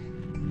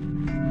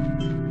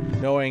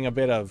 Knowing a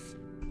bit of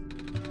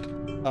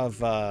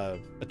a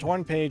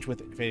torn page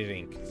with faded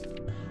ink.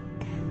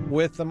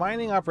 With the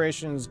mining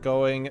operations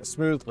going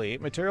smoothly,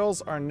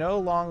 materials are no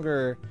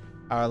longer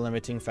our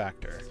limiting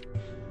factor.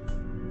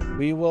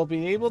 We will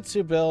be able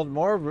to build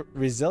more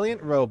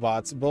resilient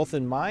robots, both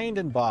in mind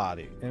and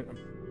body.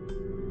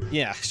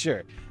 Yeah,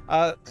 sure.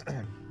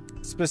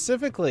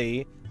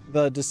 Specifically,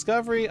 the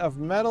discovery of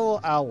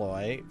metal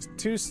alloy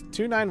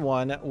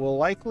 291 will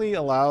likely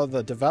allow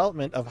the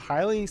development of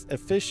highly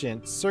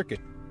efficient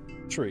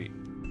circuitry.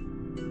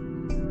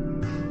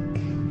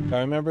 I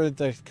remember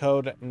the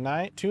code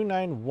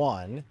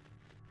 291.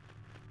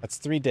 That's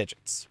 3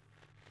 digits.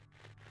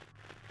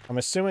 I'm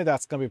assuming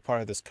that's going to be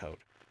part of this code.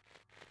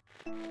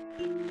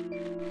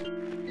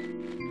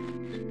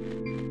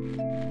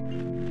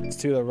 It's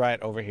to the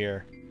right over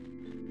here.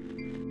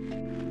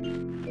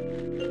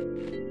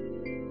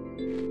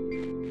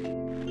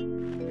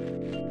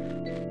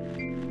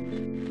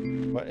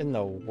 What in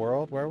the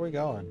world? Where are we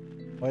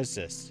going? What is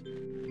this?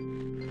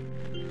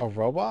 A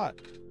robot?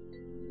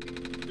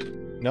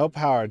 No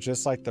power,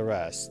 just like the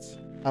rest.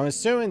 I'm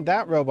assuming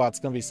that robot's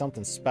gonna be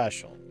something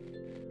special.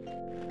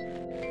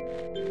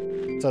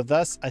 So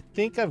thus, I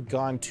think I've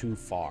gone too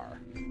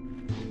far.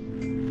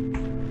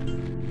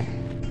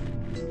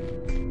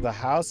 The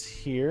house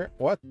here.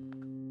 What?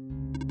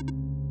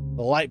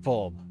 The light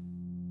bulb.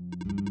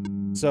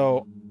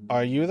 So,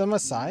 are you the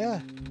Messiah?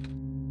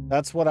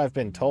 That's what I've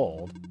been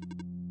told.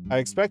 I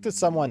expected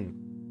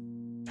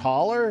someone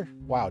taller?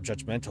 Wow,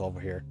 judgmental over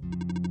here.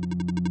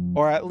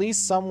 Or at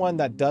least someone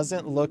that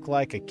doesn't look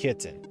like a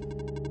kitten.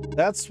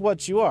 That's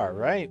what you are,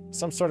 right?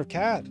 Some sort of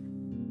cat?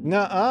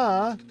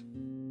 Nuh-uh.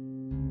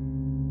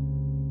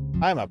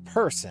 I'm a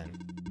person.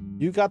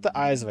 You got the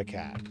eyes of a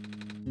cat.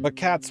 But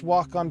cats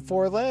walk on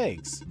 4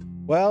 legs.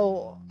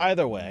 Well,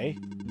 either way,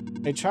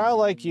 a child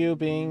like you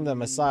being the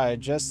Messiah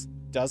just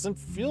doesn't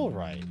feel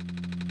right.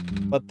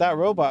 But that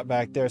robot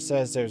back there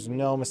says there's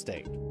no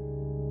mistake.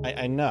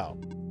 I know.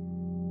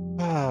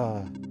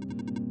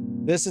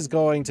 This is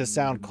going to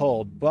sound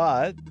cold,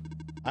 but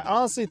I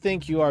honestly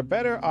think you are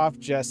better off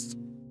just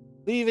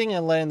leaving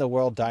and letting the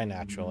world die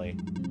naturally.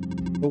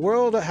 The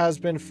world has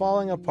been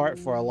falling apart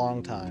for a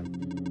long time.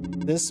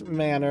 This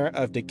manner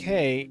of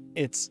decay,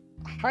 it's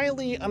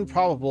highly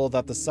improbable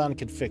that the sun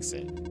could fix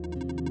it.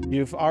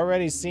 You've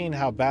already seen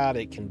how bad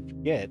it can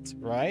get,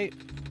 right?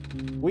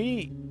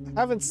 We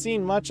haven't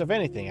seen much of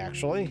anything,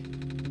 actually.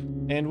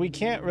 And we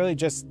can't really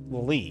just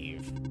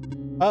leave.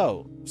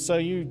 Oh, so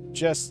you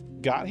just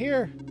got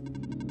here?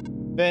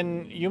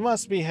 Then you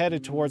must be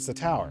headed towards the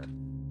tower.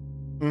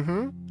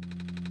 Mm-hmm.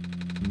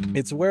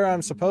 It's where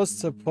I'm supposed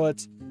to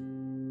put...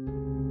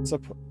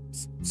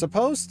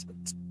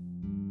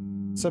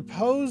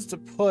 supposed to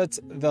put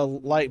the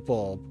light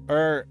bulb,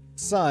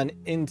 sun,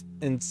 in,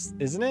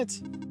 isn't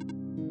it?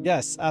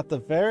 Yes, at the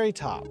very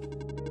top.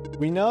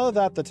 We know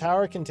that the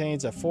tower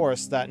contains a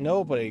force that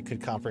nobody could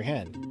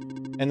comprehend,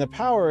 and the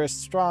power is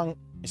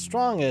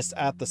strongest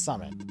at the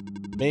summit.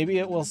 Maybe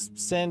it will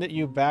send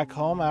you back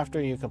home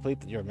after you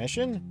complete your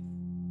mission?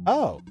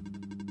 Oh,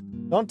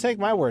 don't take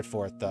my word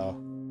for it, though.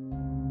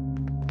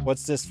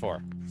 What's this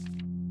for?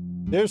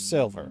 Dear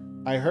Silver,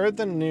 I heard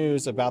the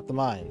news about the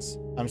mines.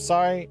 I'm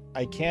sorry,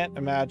 I can't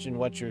imagine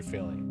what you're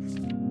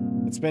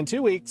feeling. It's been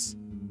 2 weeks.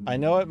 I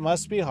know it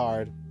must be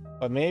hard,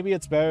 but maybe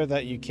it's better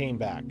that you came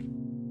back.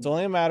 It's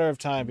only a matter of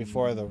time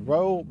before the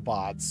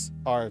robots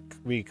are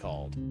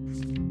recalled.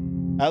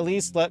 At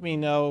least let me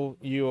know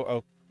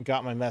you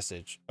got my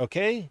message,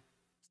 okay?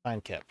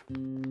 Signed, Kip.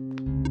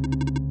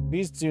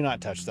 Please do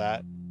not touch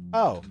that.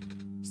 Oh,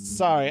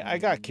 sorry, I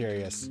got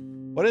curious.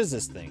 What is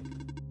this thing?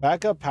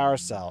 Backup power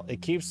cell.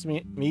 It keeps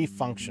me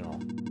functional.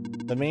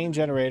 The main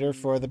generator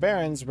for the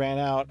Barons ran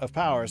out of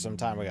power some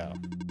time ago.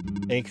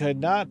 It could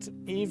not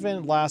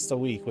even last a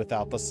week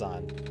without the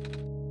sun.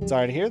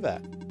 Sorry to hear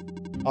that.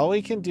 All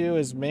we can do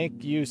is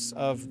make use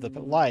of the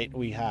light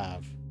we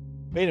have.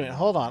 Wait a minute,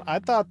 hold on. I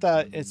thought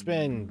that it's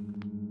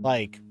been,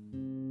 like,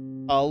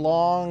 a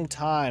long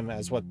time,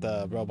 as what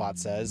the robot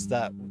says,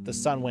 that the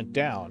sun went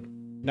down.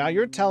 Now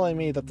you're telling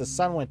me that the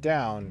sun went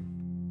down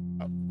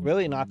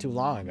really not too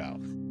long ago.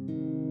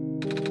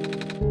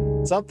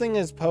 Something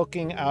is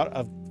poking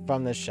out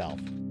from this shelf.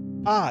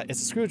 Ah,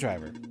 it's a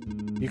screwdriver.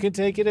 You can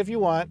take it if you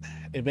want.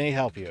 It may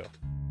help you.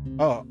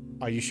 Oh,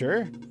 are you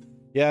sure?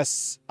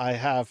 Yes, I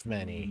have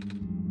many.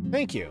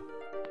 Thank you.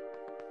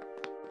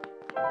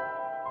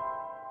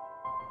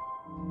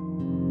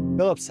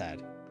 Philip's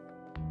head.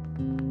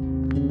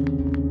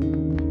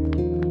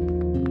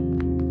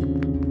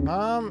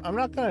 I'm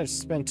not gonna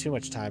spend too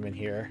much time in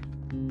here.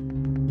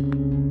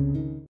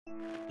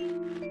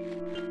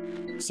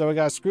 So we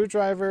got a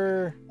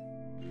screwdriver.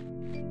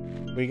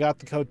 We got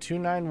the code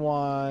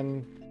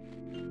 291.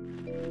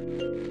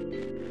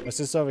 What's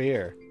this over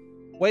here?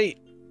 Wait.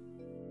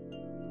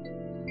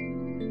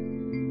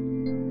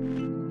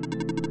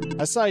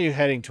 I saw you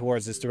heading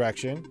towards this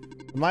direction.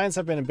 The mines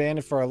have been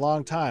abandoned for a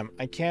long time.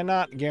 I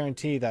cannot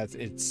guarantee that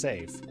it's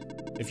safe.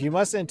 If you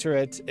must enter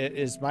it, it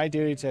is my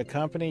duty to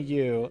accompany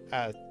you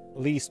at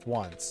least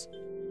once.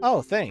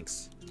 Oh,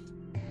 thanks.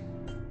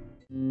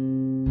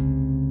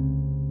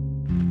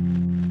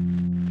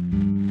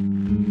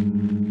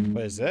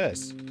 What is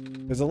this?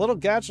 There's a little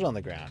gadget on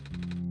the ground.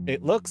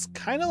 It looks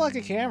kind of like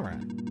a camera.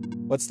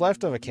 What's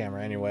left of a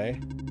camera, anyway.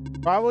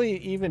 Probably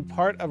even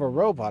part of a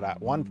robot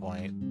at one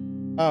point.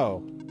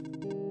 Oh.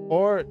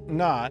 Or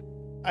not.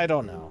 I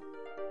don't know.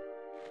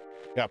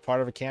 Got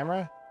part of a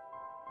camera?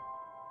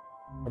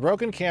 A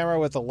broken camera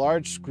with a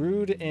large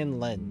screwed-in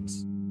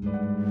lens.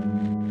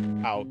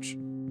 Ouch.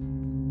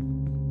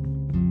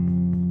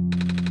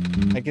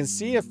 I can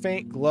see a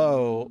faint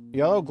glow,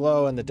 yellow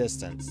glow in the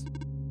distance.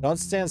 Don't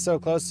stand so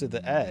close to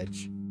the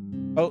edge.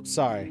 Oh,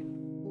 sorry.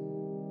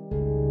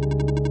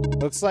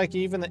 Looks like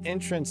even the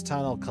entrance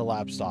tunnel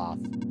collapsed off.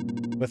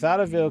 Without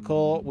a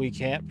vehicle, we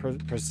can't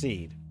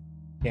proceed.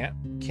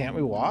 Can't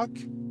we walk?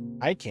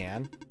 I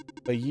can.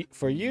 But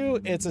for you,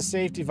 it's a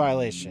safety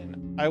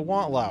violation. I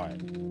won't allow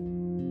it.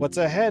 What's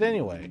ahead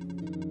anyway?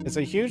 It's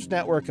a huge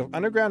network of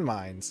underground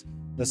mines,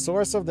 the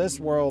source of this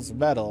world's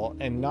metal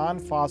and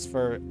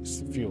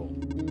non-phosphorus fuel.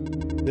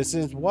 This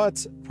is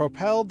what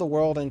propelled the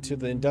world into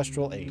the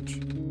industrial age.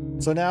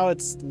 So now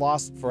it's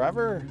lost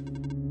forever?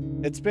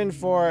 It's been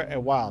for a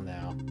while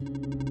now.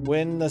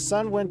 When the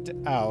sun went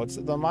out,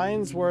 the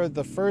mines were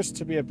the first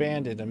to be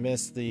abandoned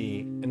amidst the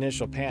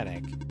initial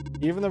panic.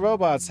 Even the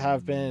robots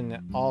have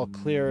been all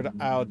cleared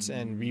out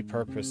and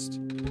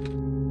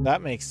repurposed.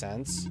 That makes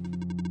sense.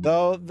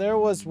 Though there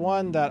was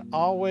one that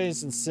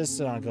always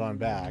insisted on going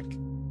back.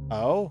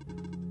 Oh?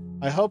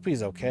 I hope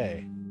he's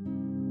okay.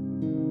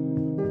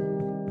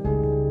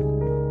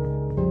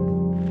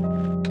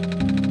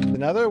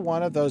 Another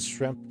one of those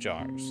shrimp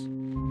jars.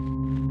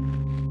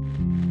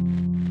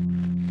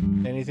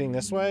 Anything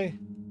this way?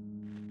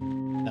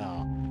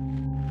 No.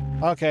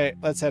 Okay,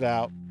 let's head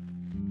out.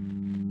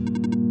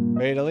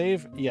 Ready to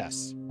leave?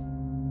 Yes.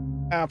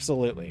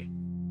 Absolutely.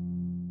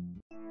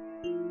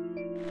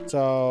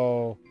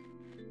 So,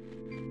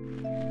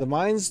 the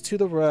mine's to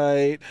the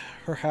right.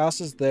 Her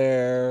house is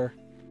there.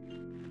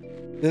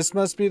 This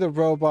must be the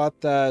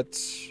robot that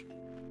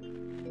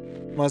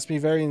must be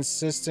very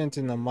insistent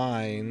in the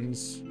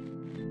mines.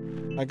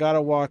 I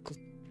gotta walk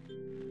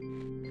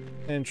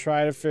and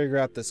try to figure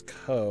out this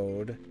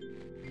code.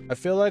 I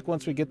feel like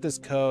once we get this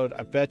code,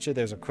 I bet you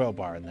there's a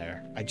crowbar in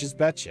there. I just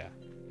bet you.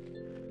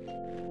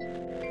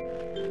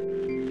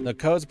 The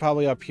code's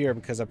probably up here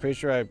because I'm pretty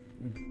sure I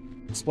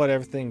split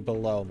everything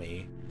below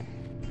me.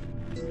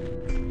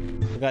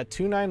 We got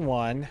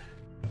 291.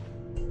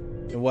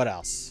 And what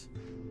else?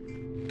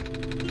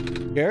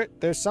 Garrett,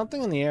 there's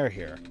something in the air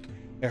here.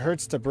 It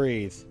hurts to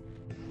breathe.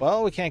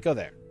 Well, we can't go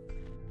there.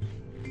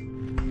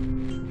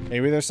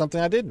 Maybe there's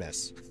something I did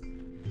miss.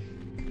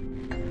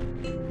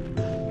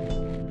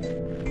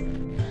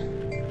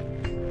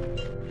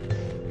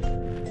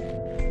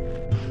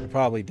 I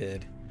probably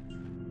did.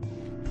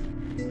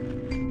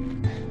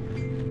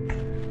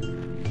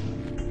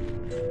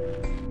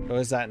 There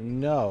was that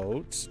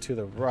note to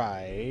the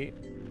right.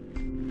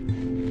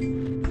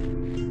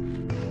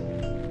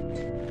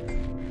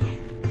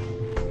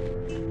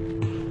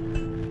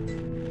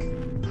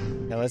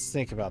 Now let's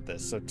think about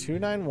this. So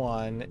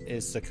 291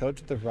 is the code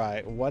to the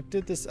right. What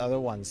did this other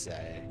one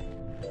say?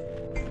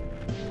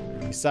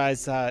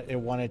 Besides that, it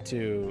wanted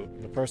to,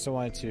 the person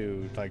wanted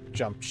to like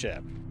jump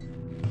ship.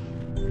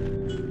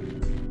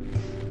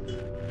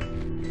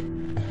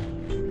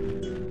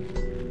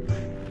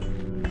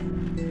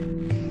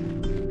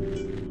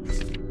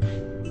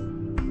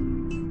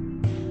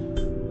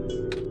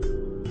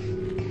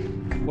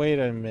 Wait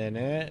a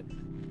minute.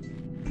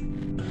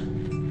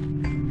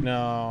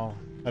 No,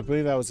 I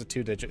believe that was a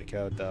 2-digit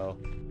code though.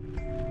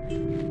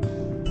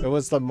 It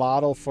was the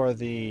model for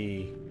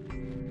the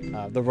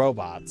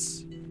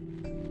robots,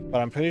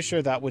 but I'm pretty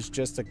sure that was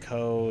just a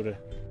code.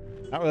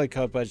 Not really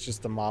code, but it's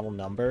just the model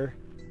number.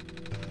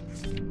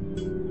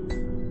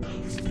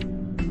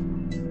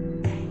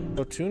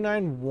 So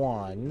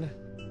 291.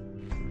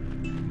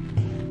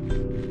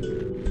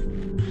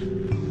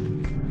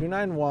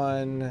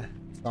 291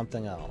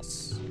 something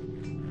else.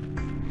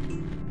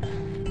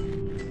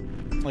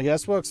 I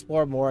guess we'll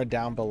explore more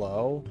down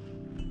below.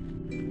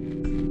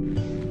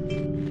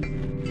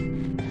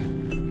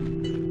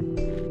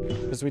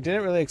 Because we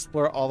didn't really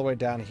explore all the way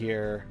down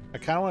here. I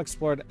kind of want to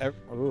explore it.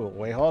 Ooh,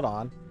 wait, hold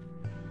on.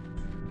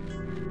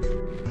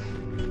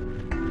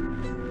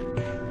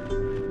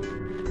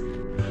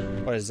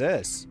 What is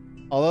this?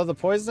 Although the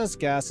poisonous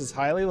gas is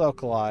highly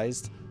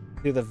localized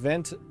to the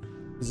vent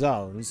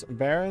zones,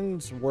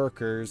 Baron's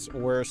workers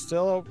were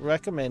still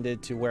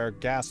recommended to wear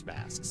gas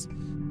masks.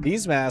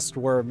 These masks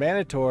were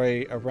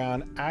mandatory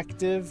around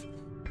active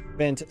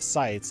vent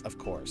sites, of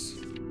course.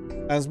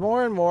 As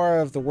more and more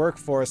of the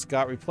workforce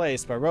got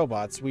replaced by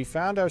robots, we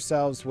found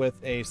ourselves with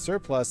a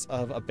surplus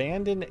of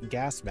abandoned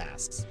gas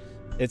masks.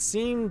 It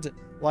seemed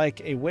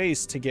like a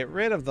waste to get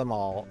rid of them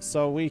all,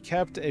 so we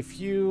kept a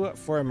few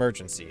for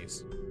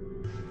emergencies.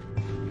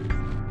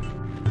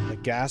 A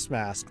gas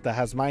mask that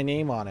has my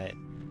name on it.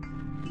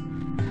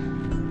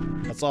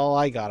 That's all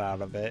I got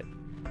out of it.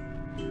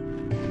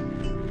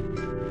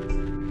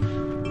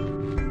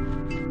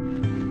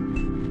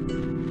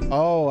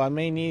 Oh, I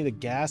may need a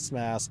gas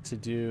mask to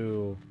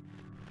do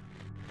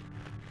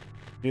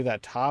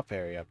that top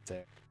area up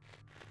there.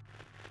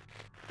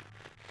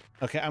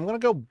 Okay, I'm gonna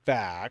go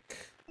back.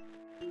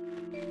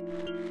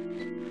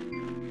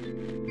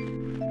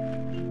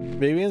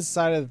 Maybe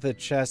inside of the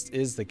chest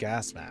is the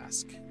gas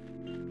mask.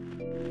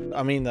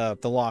 I mean the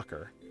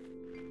locker.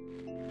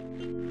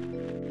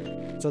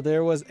 So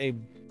there was a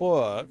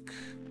book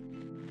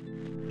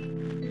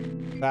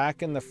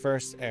back in the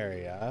first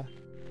area.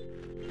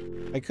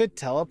 I could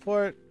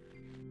teleport.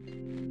 But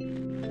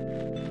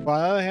on the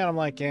other hand, I'm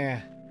like,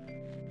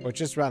 we're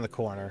just around the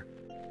corner.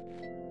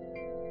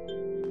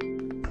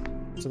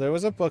 So there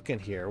was a book in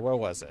here. Where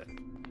was it?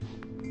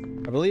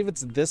 I believe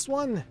it's this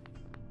one.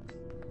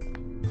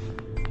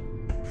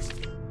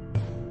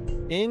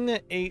 In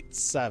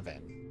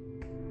 87.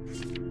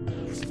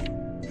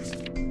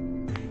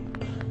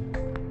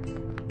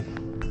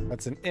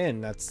 That's an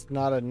in, that's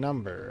not a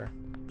number.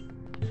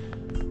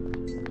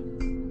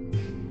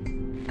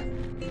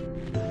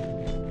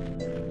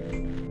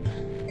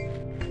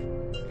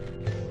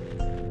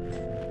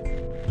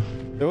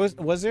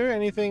 Was there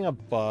anything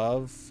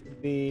above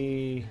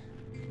the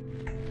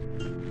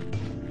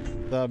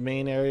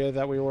main area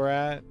that we were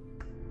at?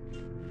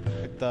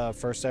 Like the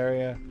first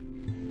area?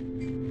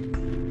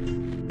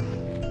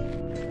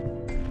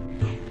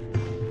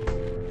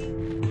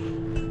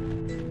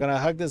 I'm gonna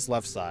hug this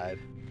left side.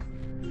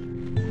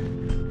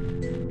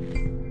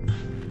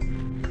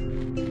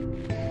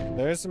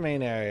 There's the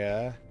main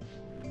area.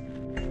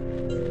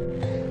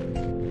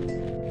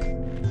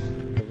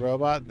 The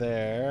robot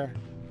there.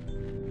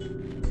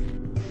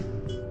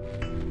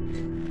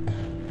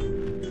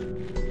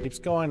 Keeps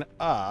going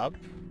up.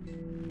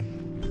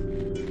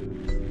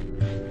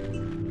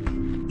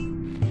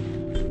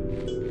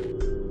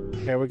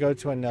 Okay, we go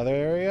to another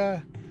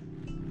area.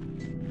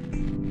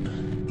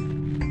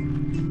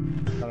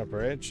 Not a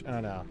bridge? Oh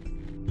no.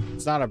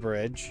 It's not a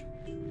bridge.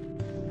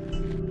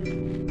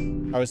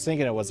 I was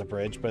thinking it was a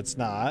bridge, but it's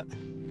not.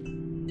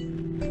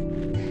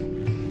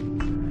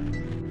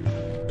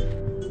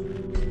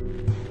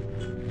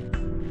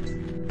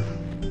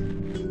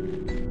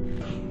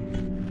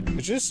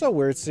 It's just so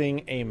weird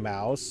seeing a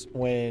mouse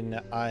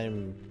when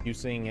I'm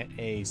using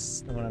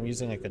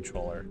a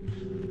controller.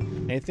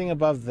 Anything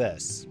above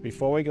this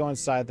before we go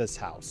inside this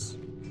house?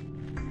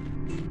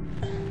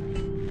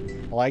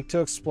 I like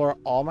to explore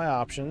all my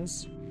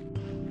options.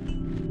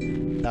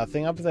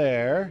 Nothing up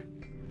there.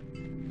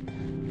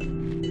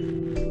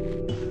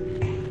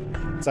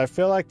 So I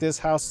feel like this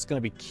house is going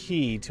to be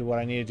key to what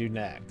I need to do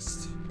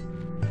next.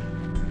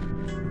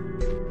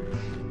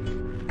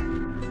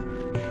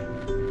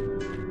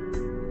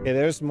 Okay,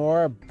 there's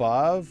more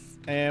above,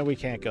 and we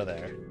can't go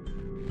there.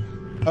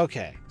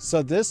 Okay,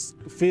 so this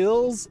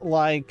feels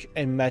like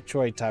a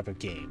Metroid type of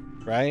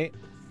game, right?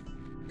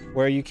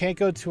 Where you can't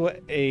go to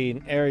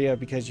an area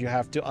because you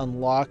have to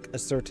unlock a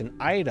certain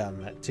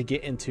item to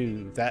get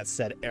into that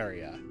said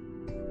area.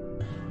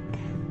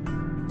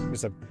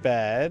 There's a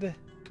bed.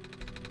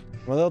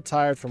 I'm a little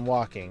tired from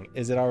walking.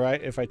 Is it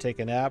alright if I take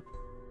a nap?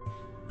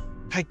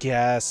 I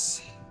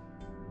guess.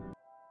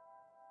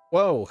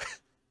 Whoa!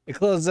 It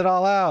closed it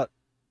all out!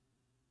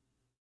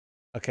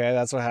 Okay,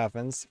 that's what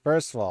happens.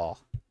 First of all,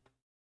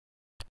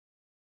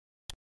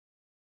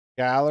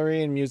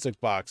 gallery and music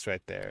box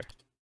right there.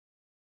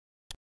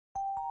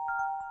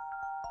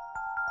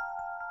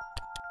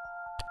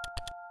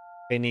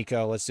 Hey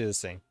Niko, let's do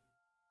this thing.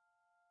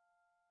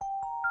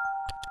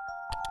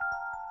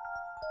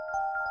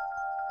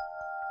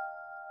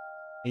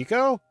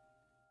 Niko?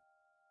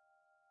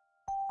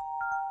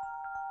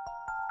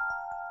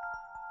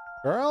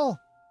 Girl?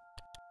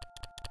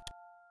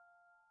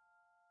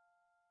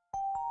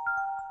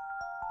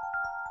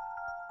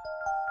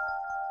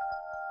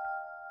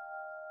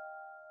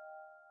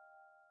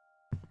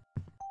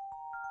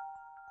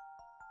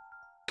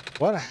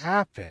 What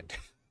happened?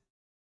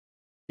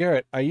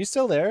 Garrett, are you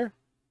still there?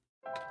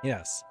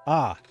 Yes.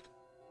 Ah,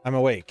 I'm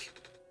awake.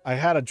 I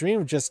had a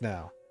dream just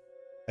now.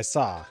 I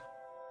saw.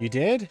 You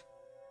did?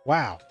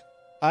 Wow.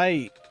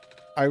 I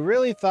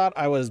really thought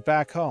I was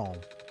back home.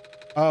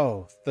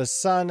 Oh, the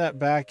sun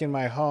back in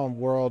my home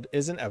world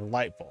isn't a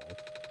light bulb.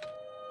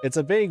 It's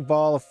a big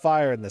ball of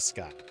fire in the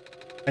sky.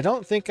 I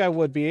don't think I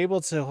would be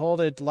able to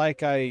hold it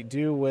like I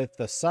do with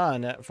the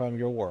sun from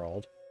your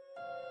world.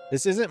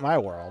 This isn't my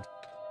world.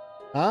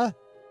 Huh?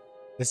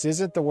 This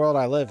isn't the world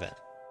I live in.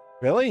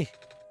 Really?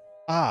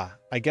 Ah,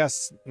 I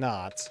guess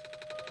not.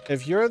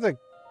 If you're the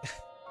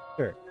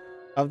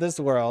of this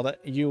world,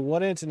 you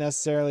wouldn't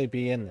necessarily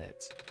be in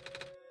it.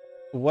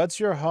 What's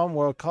your home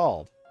world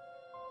called?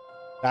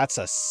 That's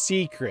a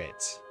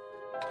secret.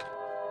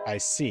 I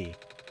see.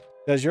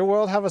 Does your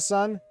world have a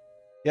sun?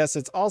 Yes,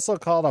 it's also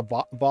called a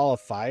ball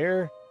of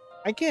fire.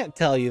 I can't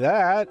tell you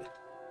that.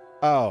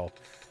 Oh.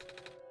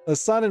 The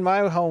sun in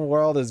my home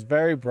world is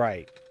very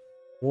bright.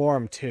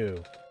 Warm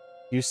too.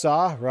 You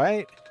saw,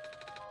 right?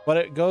 But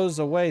it goes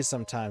away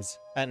sometimes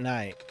at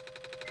night.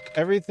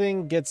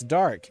 Everything gets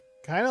dark,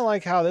 kind of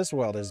like how this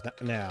world is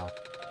now.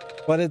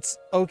 But it's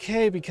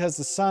okay because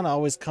the sun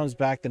always comes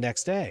back the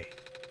next day.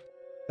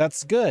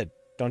 That's good,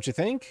 don't you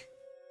think?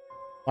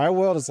 My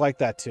world is like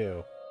that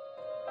too.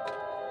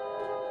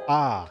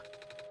 Ah,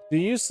 do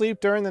you sleep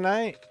during the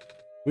night?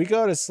 We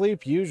go to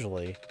sleep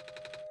usually,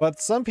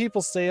 but some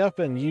people stay up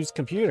and use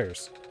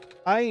computers.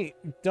 I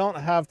don't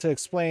have to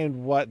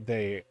explain what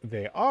they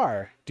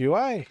are, do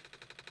I?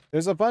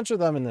 There's a bunch of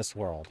them in this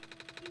world.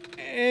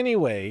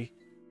 Anyway,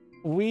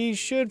 we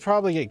should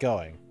probably get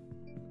going.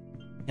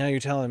 Now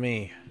you're telling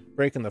me.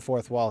 Breaking the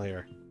fourth wall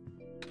here.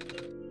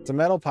 It's a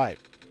metal pipe.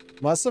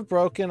 Must have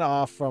broken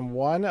off from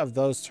one of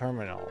those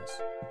terminals.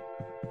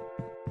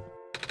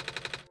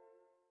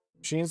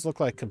 Machines look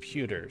like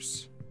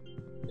computers.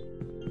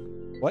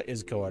 What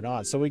is going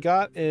on? So we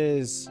got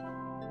is...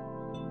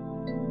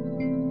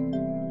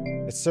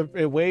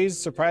 It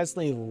weighs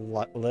surprisingly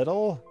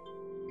little.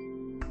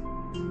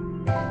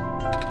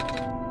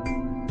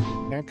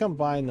 Can't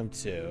combine them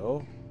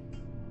two.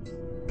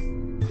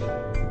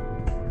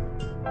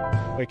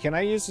 Wait, can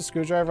I use the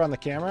screwdriver on the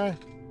camera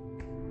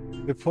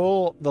to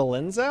pull the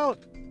lens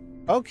out?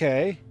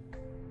 Okay.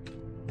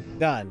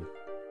 Done.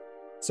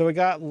 So we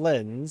got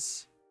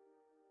lens.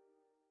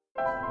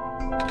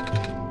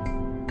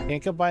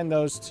 Can't combine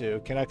those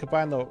two. Can I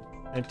combine the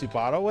empty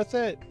bottle with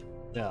it?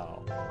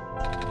 No.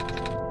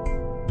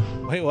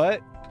 Wait,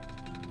 what?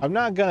 I'm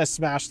not gonna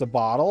smash the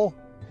bottle.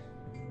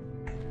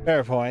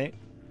 Fair point.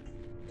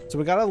 So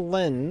we got a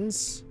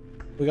lens.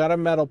 We got a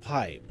metal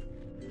pipe.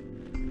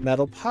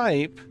 Metal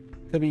pipe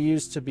could be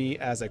used to be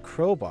as a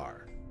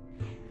crowbar.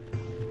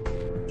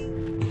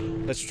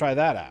 Let's try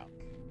that out.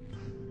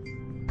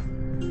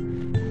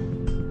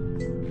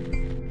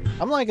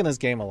 I'm liking this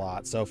game a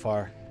lot so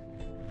far.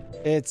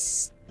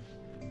 It's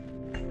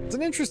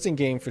an interesting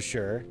game for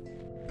sure.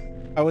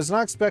 I was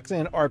not expecting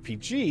an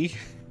RPG,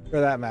 for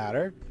that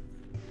matter.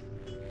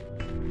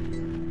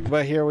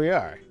 But here we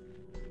are.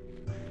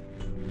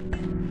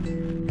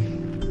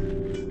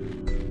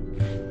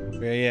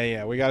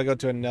 Yeah. We gotta go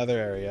to another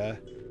area.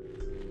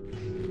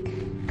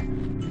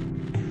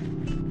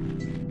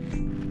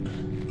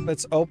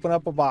 Let's open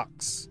up a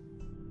box.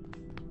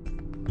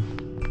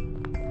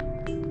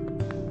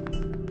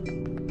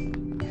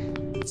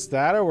 It's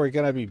that, or we're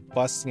gonna be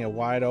busting it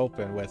wide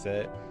open with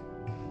it.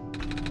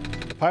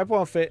 The pipe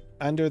won't fit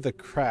under the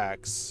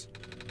cracks.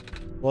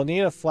 We'll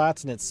need to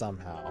flatten it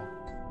somehow.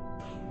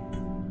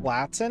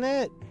 Flatten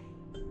it?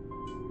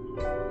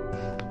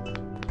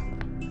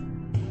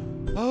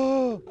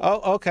 Oh,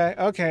 okay.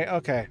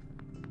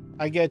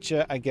 I get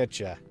you.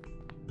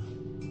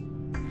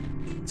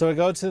 So we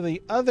go to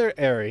the other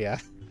area,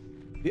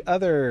 the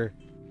other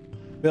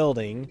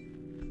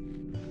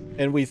building,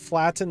 and we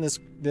flatten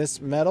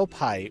this metal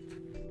pipe,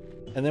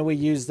 and then we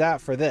use that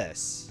for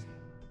this.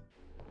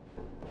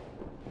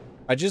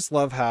 I just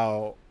love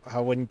how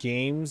when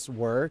games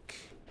work,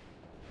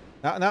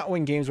 not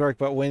when games work,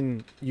 but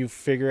when you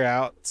figure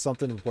out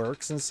something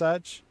works and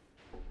such,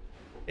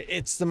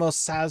 it's the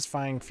most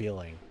satisfying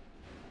feeling.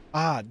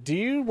 Ah, do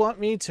you want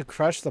me to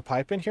crush the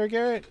pipe in here,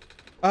 Garrett?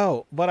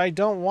 Oh, but I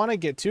don't want to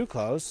get too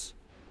close.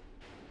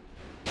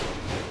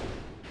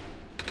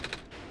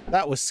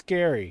 That was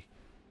scary.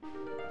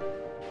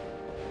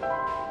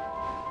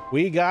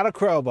 We got a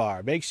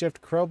crowbar.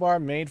 Makeshift crowbar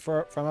made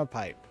from a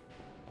pipe.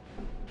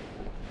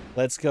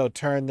 Let's go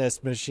turn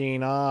this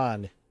machine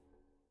on.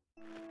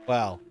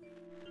 Well,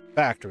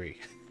 factory.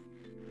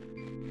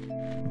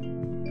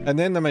 And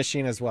then the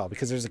machine as well,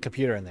 because there's a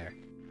computer in there.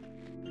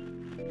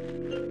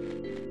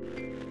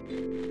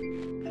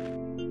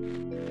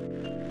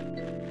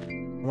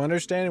 I'm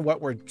understanding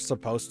what we're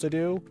supposed to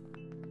do.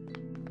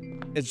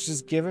 It's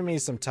just giving me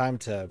some time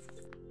to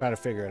try to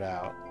figure it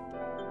out.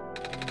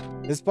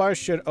 This bar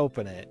should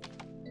open it.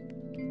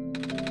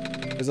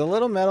 There's a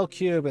little metal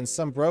cube and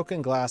some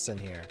broken glass in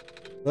here.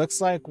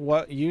 Looks like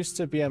what used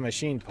to be a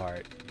machine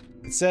part.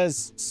 It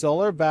says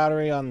solar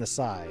battery on the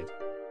side.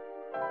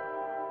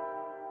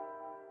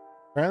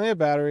 Apparently a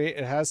battery.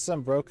 It has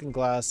some broken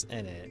glass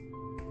in it.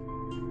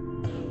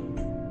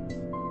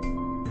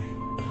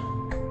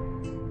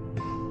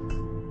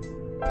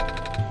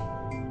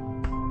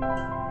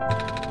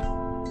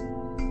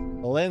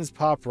 The lens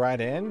popped right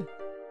in.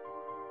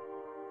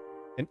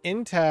 An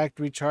intact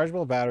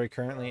rechargeable battery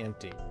currently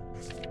empty.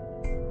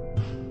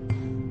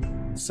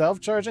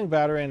 Self-charging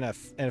battery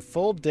in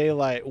full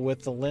daylight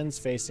with the lens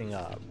facing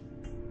up.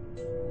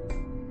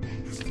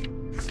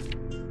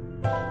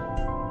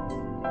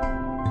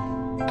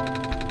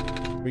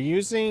 We're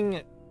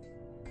using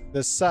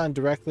the sun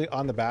directly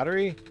on the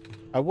battery?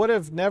 I would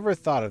have never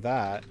thought of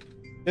that.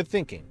 Good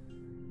thinking.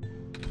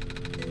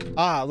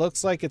 Ah,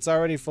 looks like it's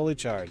already fully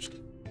charged.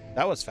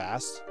 That was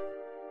fast.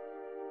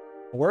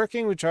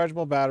 Working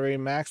rechargeable battery,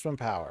 maximum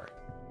power.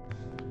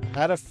 I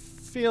had a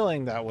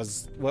feeling that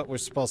was what we're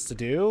supposed to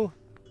do.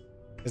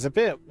 It's a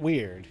bit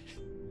weird.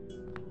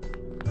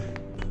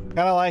 Kind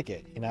of like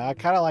it, you know? I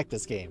kind of like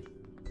this game.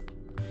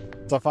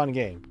 It's a fun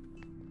game.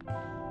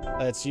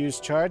 Let's use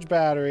charge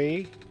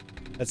battery.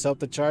 Let's hope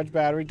the charge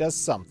battery does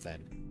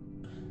something.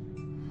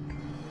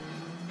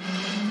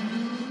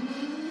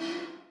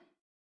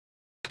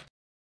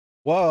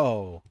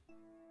 Whoa.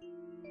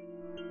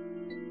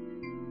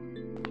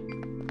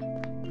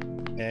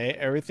 Okay,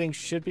 everything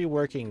should be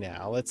working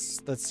now.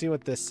 Let's see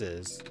what this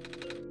is.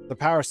 The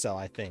power cell,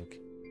 I think.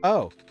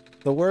 Oh,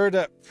 the word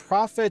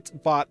profit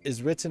bot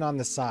is written on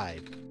the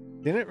side.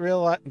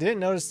 Didn't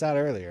notice that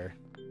earlier.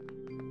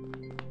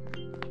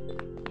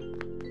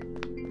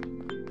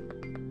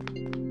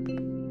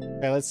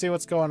 Okay, let's see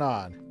what's going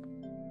on.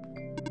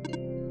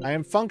 I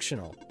am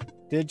functional.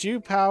 Did you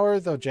power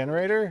the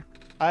generator?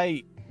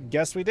 I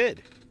guess we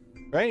did.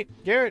 Right,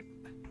 Garrett?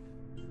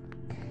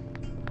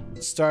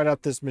 Start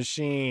up this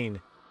machine.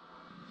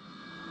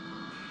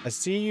 I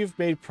see you've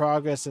made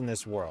progress in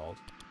this world.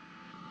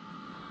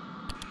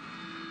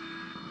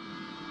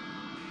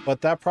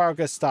 But that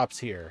progress stops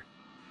here.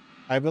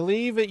 I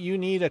believe that you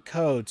need a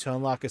code to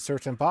unlock a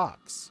certain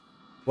box.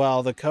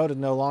 Well, the code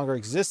no longer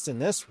exists in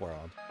this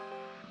world.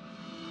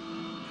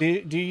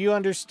 Do you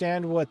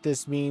understand what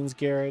this means,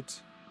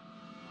 Garrett?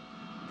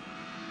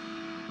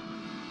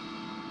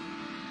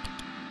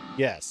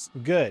 Yes,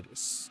 good.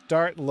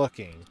 Start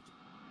looking.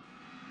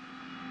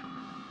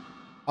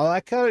 I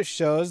like how it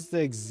shows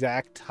the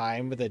exact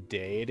time of the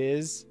day it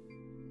is.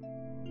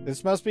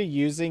 This must be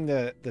using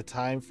the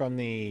time from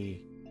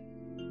the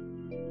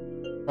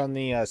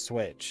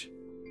Switch.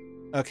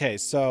 Okay,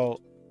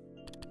 so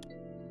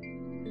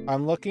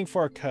I'm looking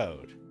for a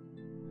code.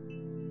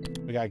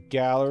 We got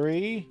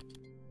gallery.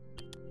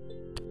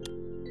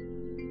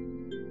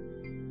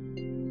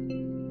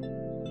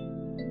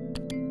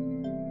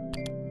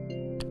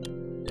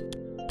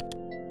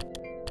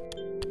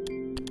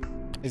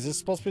 Is this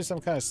supposed to be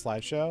some kind of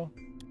slideshow?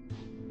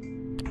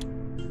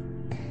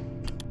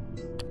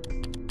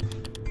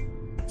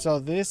 So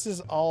this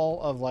is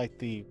all of like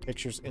the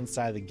pictures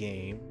inside the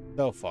game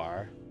so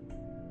far.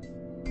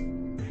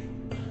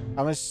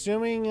 I'm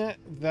assuming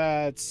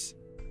that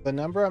the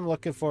number I'm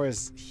looking for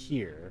is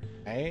here,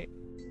 right?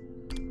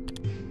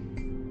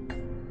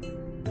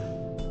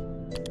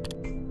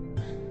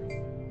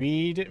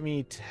 Read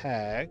me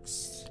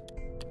text.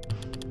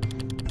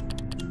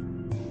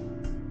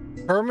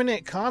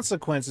 Permanent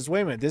consequences.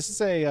 Wait a minute. This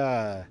is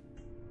a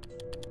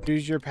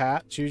choose your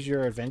path, choose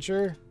your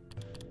adventure.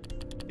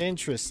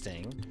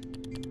 Interesting.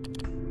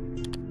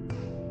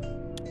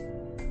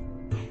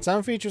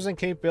 Some features and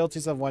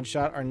capabilities of One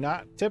Shot are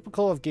not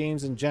typical of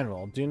games in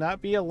general. Do not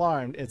be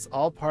alarmed. It's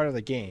all part of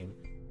the game.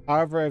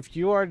 However, if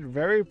you are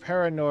very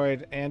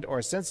paranoid and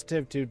or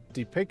sensitive to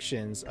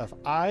depictions of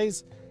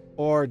eyes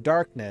or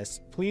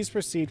darkness, please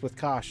proceed with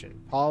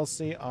caution.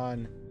 Policy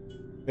on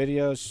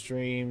video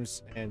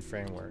streams and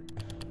framework.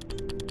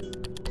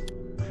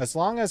 As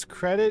long as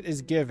credit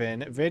is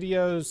given,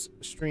 videos,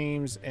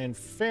 streams, and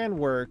fan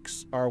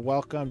works are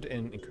welcomed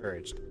and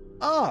encouraged.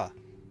 Ah,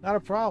 not a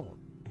problem.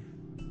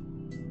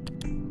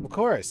 Of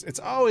course, it's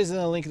always in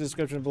the link in the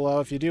description below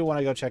if you do want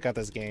to go check out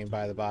this game,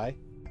 by the by.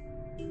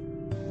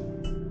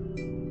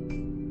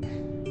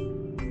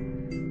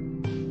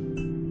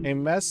 A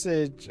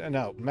message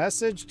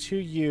to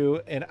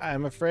you, and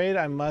I'm afraid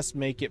I must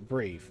make it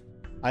brief.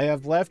 I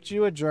have left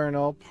you a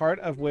journal, part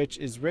of which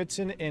is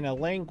written in a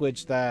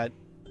language that...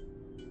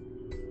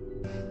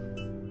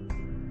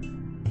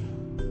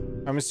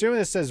 I'm assuming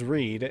this says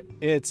read.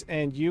 It's,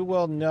 and you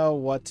will know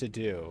what to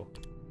do.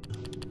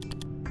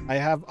 I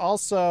have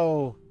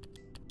also...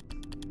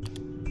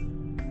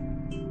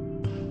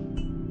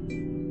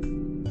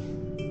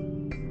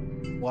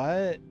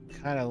 What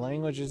kind of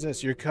language is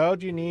this? Your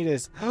code you need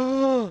is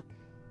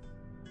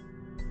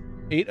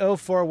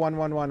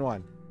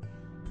 8041111.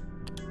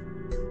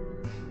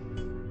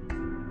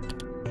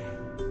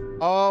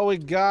 Oh, we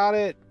got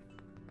it.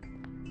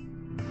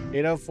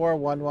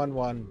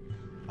 8041111.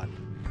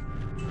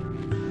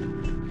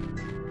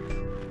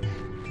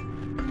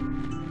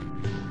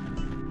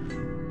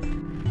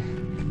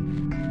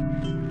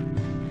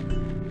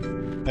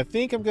 I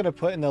think I'm going to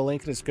put in the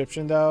link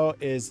description, though,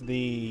 is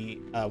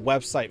the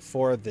website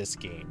for this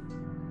game.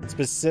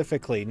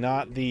 Specifically,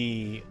 not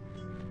the...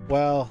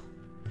 Well,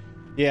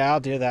 yeah, I'll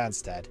do that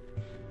instead.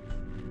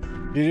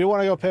 If you do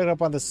want to go pick it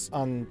up on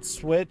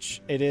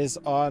Switch, it is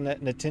on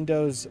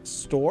Nintendo's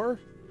store.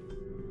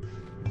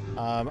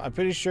 I'm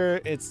pretty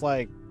sure it's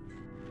like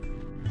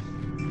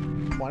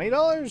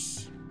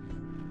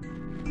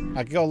 $20?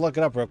 I could go look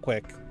it up real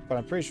quick, but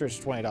I'm pretty sure it's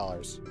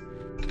 $20.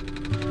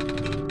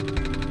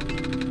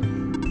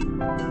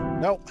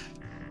 Nope.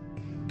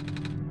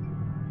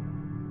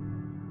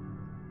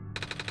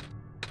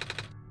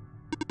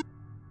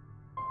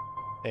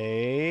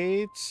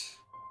 Eight,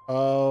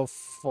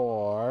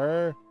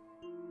 4,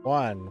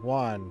 1,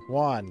 1,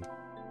 1.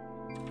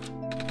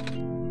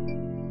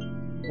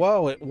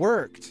 Whoa, it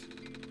worked.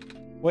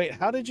 Wait,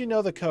 how did you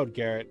know the code,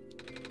 Garrett?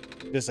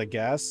 Just a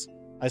guess?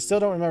 I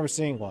still don't remember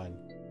seeing one.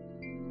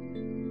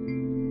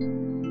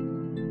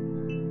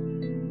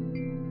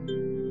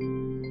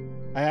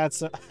 I had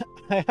some...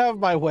 I have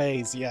my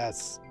ways,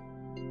 yes.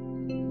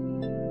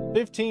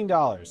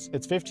 $15.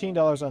 It's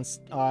 $15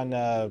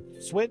 on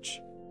Switch.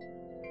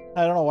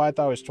 I don't know why I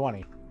thought it was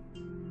 20.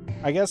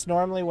 I guess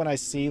normally when I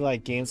see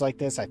like games like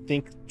this, I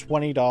think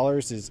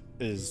 $20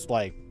 is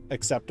like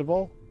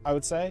acceptable, I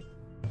would say.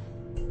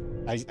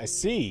 I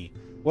see.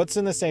 What's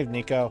in the save,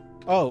 Niko?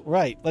 Oh,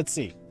 right. Let's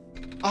see.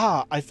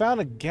 Ah, I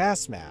found a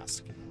gas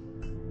mask.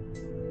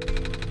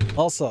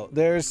 Also,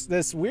 there's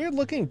this weird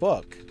looking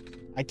book.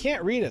 I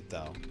can't read it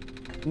though.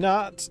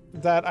 Not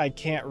that I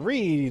can't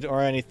read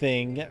or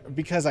anything,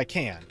 because I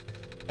can.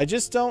 I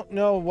just don't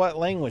know what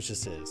language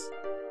this is.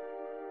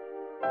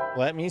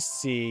 Let me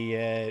see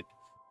it.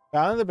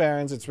 Found in the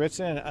Barrens, it's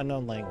written in an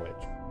unknown language.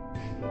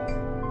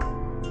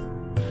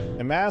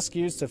 A mask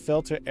used to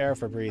filter air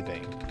for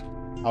breathing.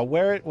 I'll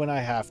wear it when I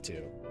have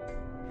to.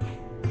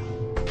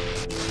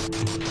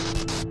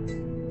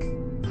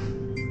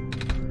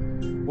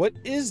 What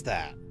is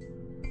that?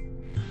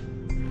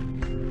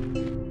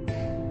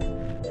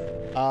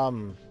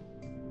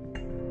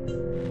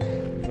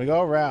 We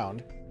go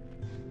around.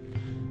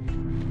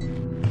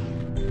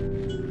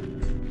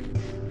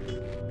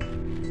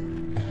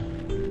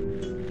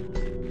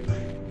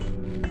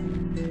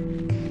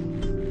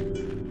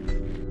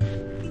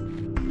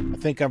 I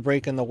think I'm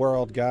breaking the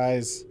world,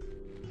 guys.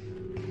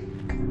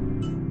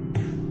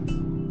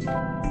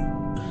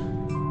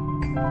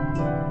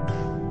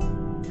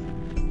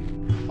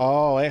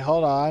 Oh, wait,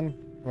 hold on.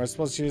 We're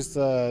supposed to use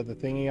the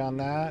thingy on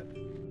that?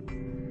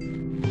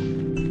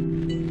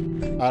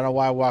 I don't know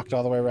why I walked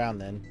all the way around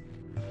then.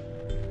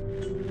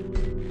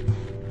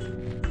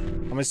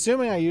 I'm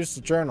assuming I used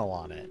the journal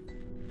on it.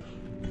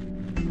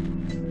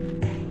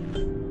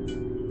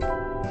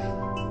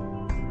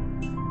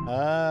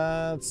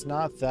 It's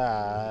not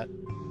that.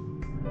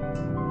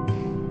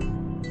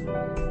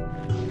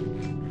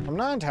 I'm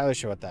not entirely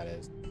sure what that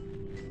is.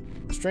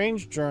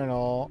 Strange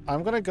journal.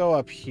 I'm gonna go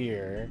up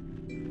here.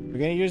 We're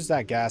gonna use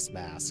that gas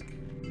mask.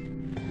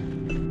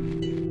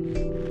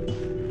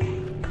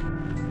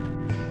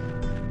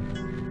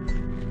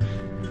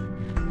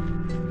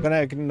 I'm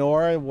gonna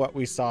ignore what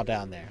we saw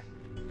down there.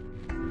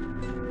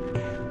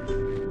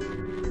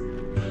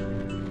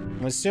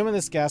 I'm assuming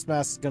this gas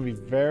mask is gonna be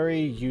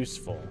very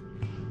useful.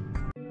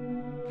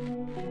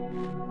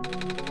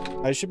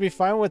 I should be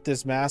fine with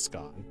this mask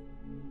on.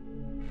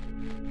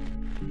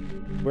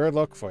 Weird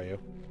look for you.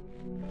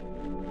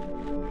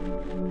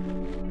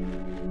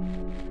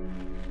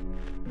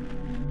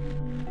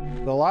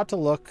 There's a lot to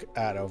look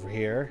at over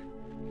here.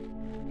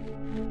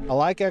 I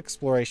like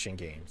exploration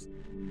games.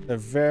 They're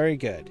very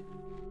good.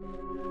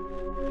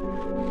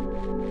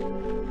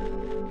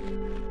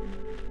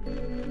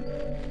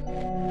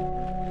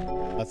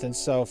 Nothing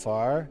so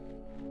far.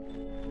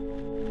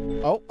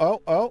 Oh,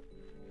 oh, oh.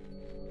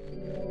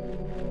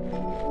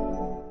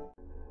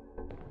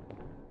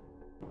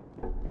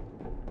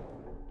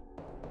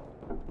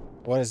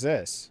 What is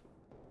this?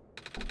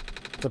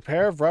 It's a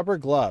pair of rubber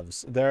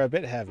gloves. They're a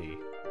bit heavy.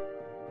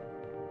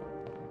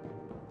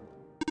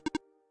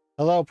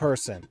 Hello,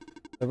 person.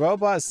 The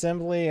robot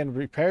assembly and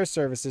repair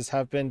services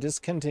have been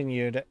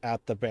discontinued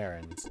at the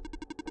Barrens.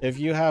 If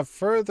you have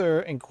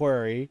further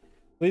inquiry,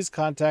 please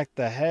contact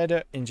the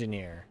head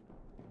engineer.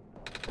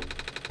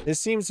 This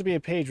seems to be a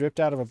page ripped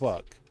out of a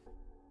book.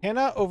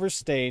 Cannot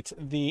overstate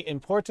the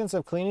importance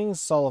of cleaning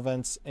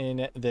solvents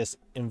in this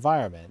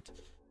environment.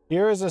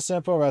 Here is a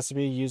simple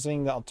recipe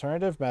using the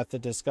alternative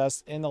method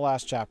discussed in the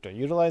last chapter,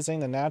 utilizing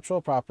the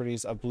natural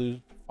properties of blue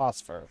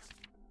phosphor.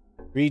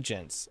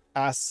 Reagents: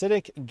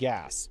 acidic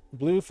gas,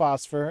 blue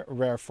phosphor,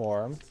 rare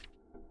form.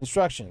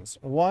 Instructions: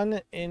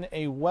 1. In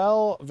a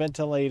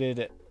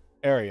well-ventilated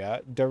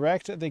area,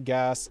 direct the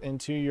gas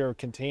into your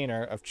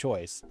container of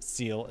choice.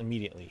 Seal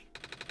immediately.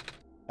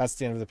 That's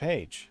the end of the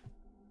page.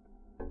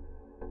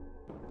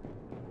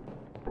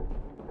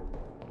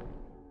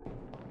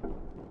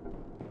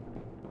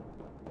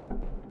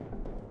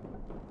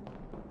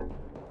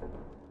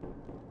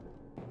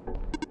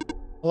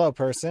 Hello,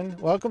 person.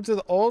 Welcome to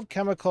the old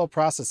chemical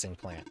processing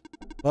plant.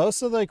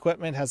 Most of the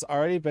equipment has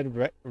already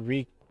been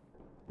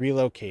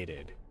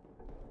relocated.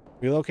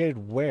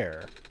 Relocated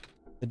where?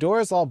 The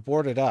door is all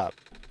boarded up.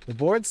 The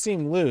boards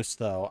seem loose,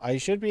 though. I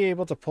should be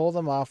able to pull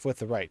them off with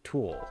the right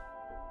tool.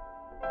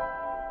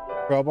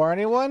 Crowbar,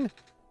 anyone?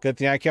 Good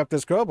thing I kept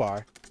this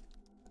crowbar.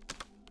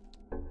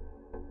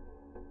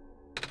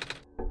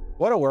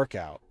 What a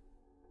workout.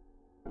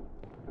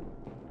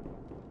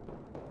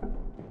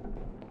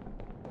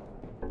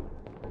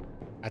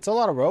 That's a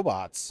lot of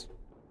robots.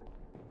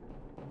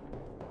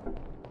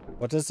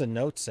 What does the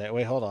note say?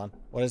 Wait, hold on.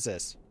 What is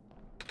this?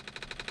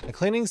 A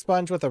cleaning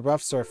sponge with a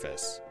rough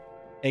surface,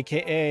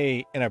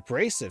 aka an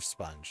abrasive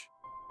sponge.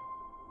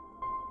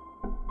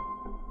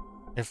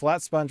 A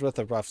flat sponge with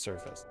a rough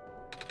surface.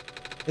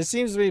 This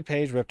seems to be a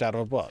page ripped out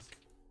of a book.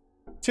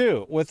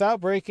 2.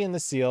 Without breaking the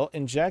seal,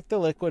 inject the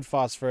liquid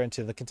phosphor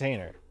into the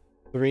container.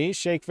 3.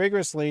 Shake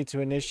vigorously to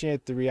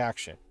initiate the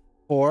reaction.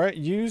 4.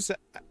 Use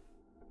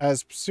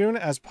as soon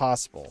as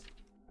possible.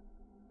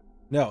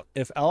 Note: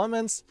 if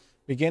elements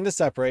begin to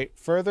separate,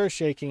 further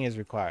shaking is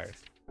required.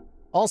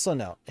 Also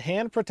note,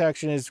 hand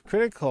protection is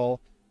critical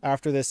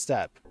after this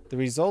step. The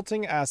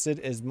resulting acid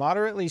is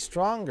moderately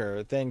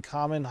stronger than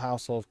common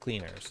household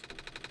cleaners.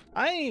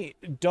 I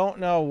don't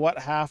know what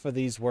half of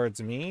these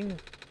words mean.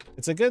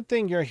 It's a good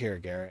thing you're here,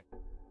 Garrett.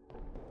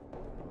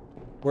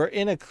 We're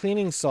in a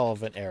cleaning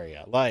solvent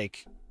area,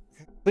 like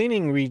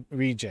cleaning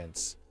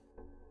reagents.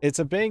 It's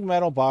a big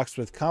metal box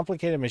with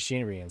complicated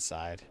machinery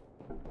inside.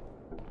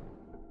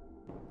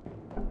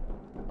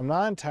 I'm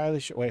not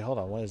entirely sure. Wait, hold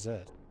on. What is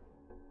this?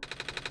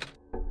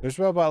 This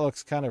robot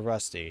looks kind of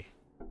rusty.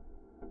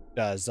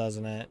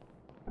 Doesn't it?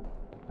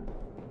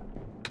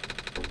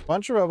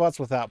 Bunch of robots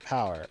without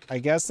power. I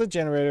guess the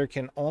generator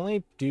can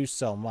only do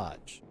so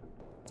much.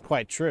 It's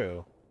quite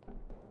true.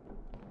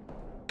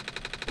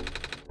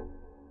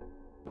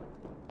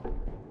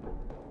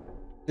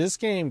 This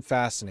game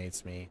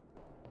fascinates me.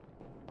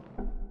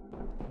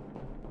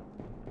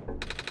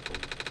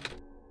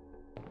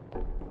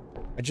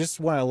 I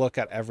just want to look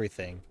at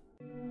everything.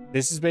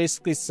 This is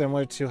basically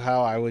similar to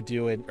how I would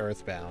do in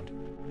Earthbound.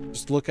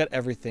 Just look at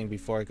everything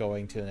before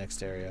going to the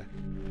next area.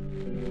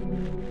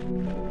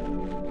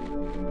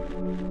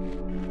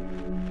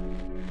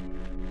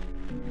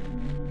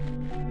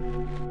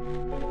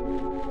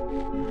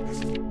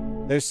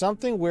 There's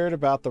something weird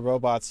about the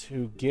robots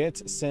who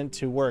get sent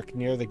to work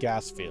near the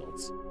gas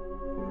fields.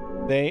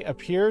 They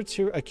appear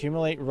to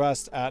accumulate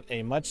rust at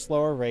a much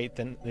slower rate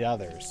than the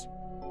others.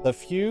 The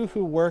few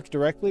who work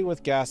directly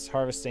with gas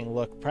harvesting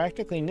look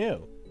practically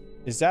new.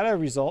 Is that a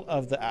result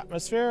of the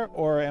atmosphere,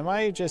 or am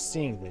I just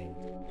seeing things?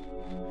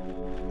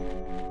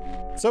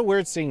 So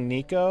weird seeing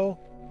Niko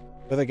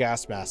with a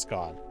gas mask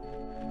on.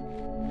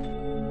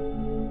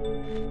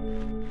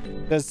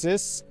 Does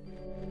this...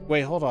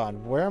 Wait, hold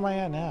on. Where am I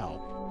at now?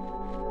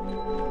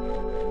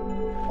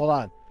 Hold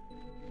on.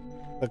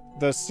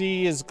 The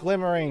sea is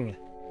glimmering.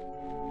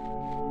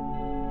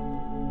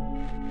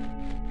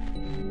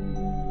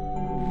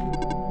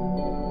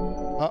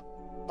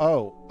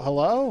 Oh,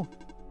 hello?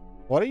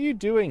 What are you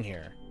doing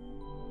here?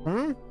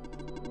 Hmm?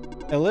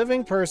 A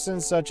living person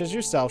such as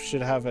yourself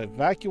should have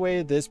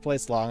evacuated this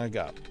place long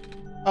ago.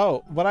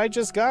 Oh, but I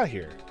just got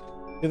here.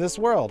 To this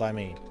world, I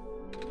mean.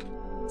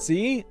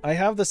 See? I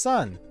have the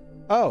sun.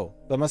 Oh,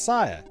 the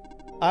Messiah.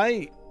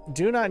 I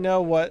do not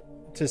know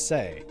what to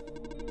say.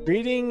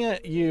 Greeting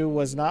you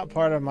was not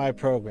part of my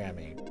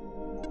programming.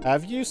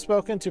 Have you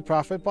spoken to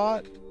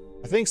ProfitBot?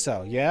 I think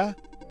so, yeah?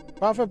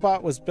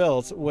 ProfitBot was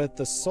built with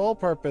the sole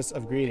purpose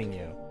of greeting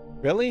you.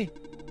 Really?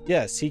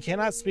 Yes, he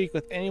cannot speak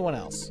with anyone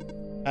else.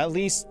 At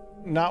least,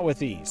 not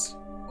with ease.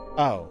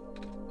 Oh,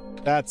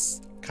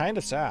 that's kind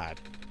of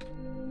sad.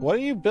 What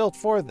are you built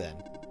for then?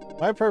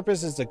 My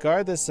purpose is to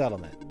guard this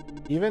settlement.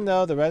 Even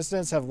though the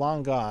residents have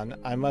long gone,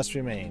 I must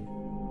remain.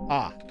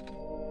 Ah,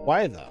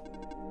 why though?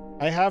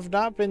 I have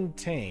not been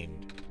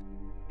tamed.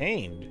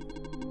 Tamed?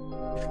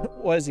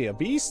 Was he a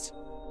beast?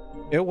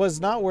 It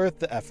was not worth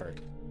the effort.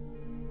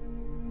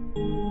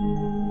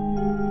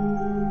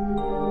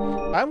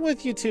 I'm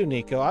with you too,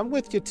 Niko. I'm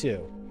with you too.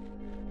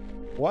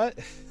 What?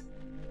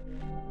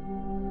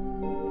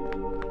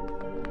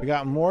 We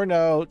got more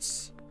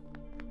notes.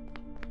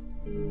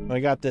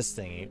 We got this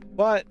thingy.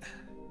 But,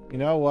 you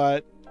know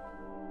what?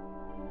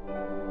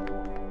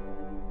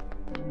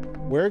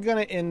 We're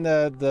gonna end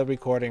the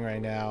recording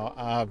right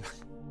now.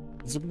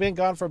 It's been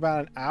gone for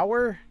about an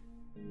hour.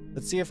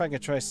 Let's see if I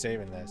can try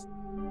saving this.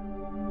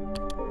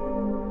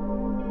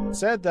 It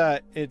said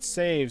that it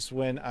saves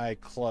when I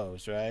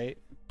close, right?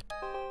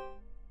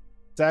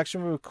 This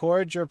action will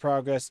record your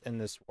progress in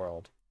this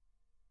world.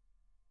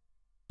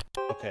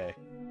 Okay.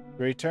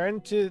 To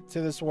return to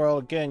this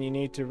world again, you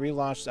need to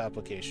relaunch the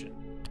application.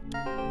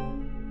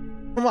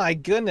 Oh my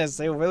goodness,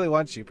 they really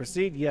want you.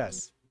 Proceed?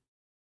 Yes.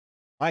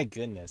 My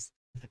goodness.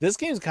 This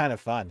game's kind of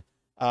fun.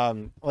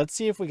 Let's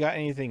see if we got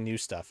anything new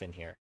stuff in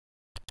here.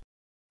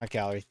 My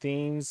gallery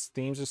themes.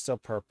 Themes are still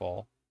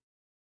purple.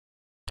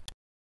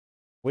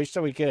 Wish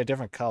that we get a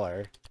different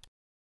color.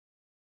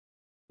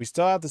 We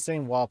still have the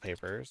same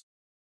wallpapers.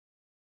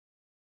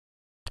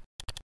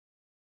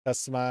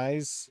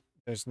 Customize.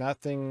 There's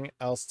nothing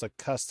else to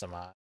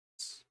customize.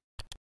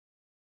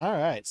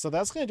 Alright, so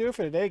that's going to do it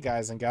for today,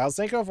 guys and gals.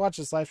 Thank you for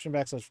watching this live stream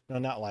no,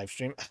 not live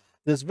stream.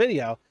 This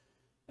video.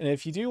 And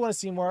if you do want to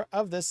see more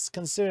of this,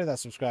 consider that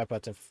subscribe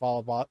button,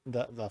 follow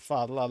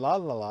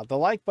the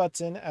like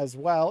button as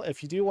well.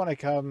 If you do want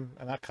to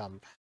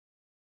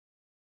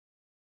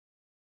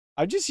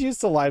I'm just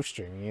used to live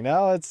streaming, you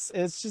know, it's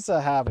just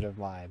a habit of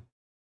mine.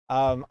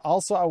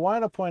 Also, I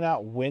wanted to point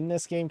out when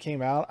this game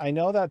came out. I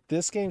know that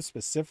this game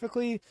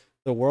specifically,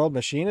 the World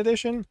Machine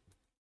Edition,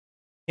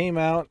 came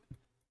out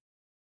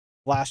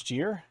last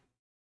year.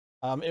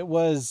 It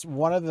was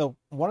one of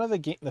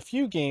the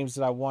few games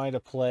that I wanted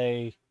to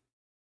play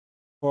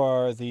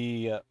for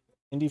the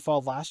Indie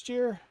Fall last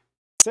year.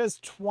 It says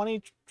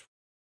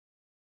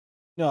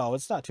no,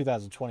 it's not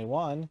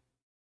 2021.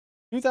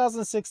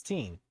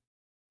 2016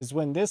 is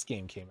when this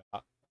game came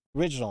out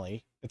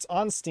originally. It's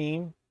on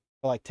Steam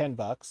for like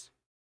 $10.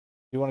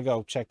 You want to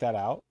go check that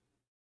out.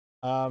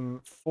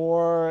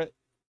 For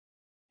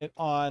it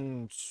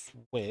on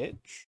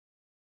Switch.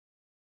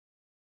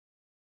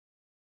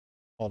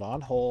 Hold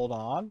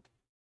on.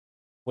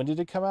 When did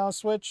it come out on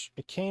Switch?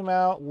 It came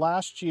out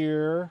last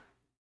year.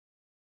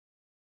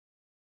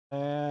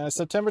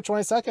 September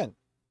 22nd.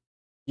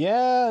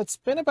 Yeah, it's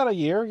been about a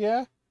year,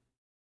 yeah.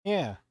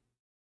 Yeah.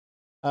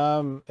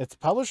 It's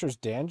publisher's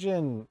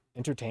Dangen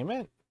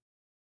Entertainment.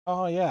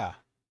 Oh yeah.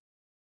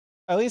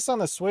 At least on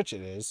the Switch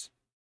it is.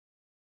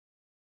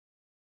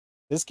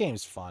 This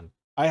game's fun.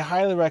 I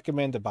highly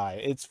recommend to buy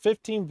it. It's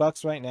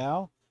 $15 right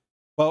now,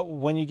 but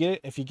when you get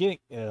it, if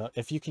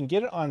you can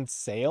get it on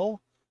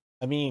sale,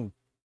 I mean,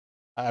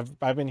 I've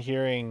been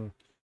hearing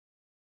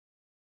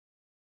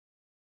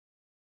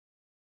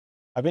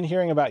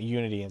about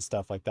Unity and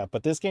stuff like that,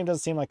 but this game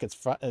doesn't seem like it's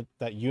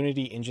that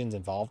Unity engine's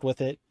involved with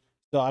it.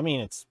 So I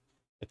mean, it's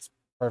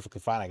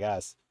perfectly fine, I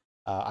guess.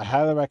 I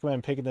highly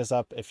recommend picking this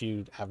up if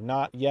you have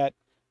not yet,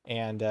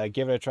 and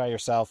give it a try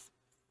yourself.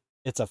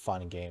 It's a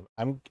fun game.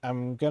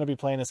 I'm gonna be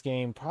playing this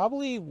game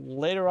probably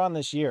later on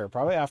this year,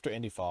 probably after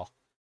Indie Fall.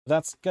 But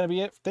that's gonna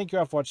be it. Thank you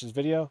all for watching this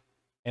video,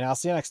 and I'll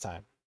see you next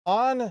time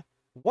on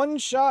One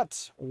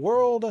Shot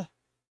World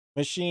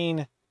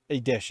Machine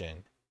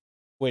Edition,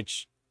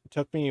 which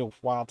took me a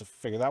while to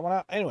figure that one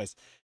out. Anyways,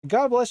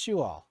 God bless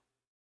you all.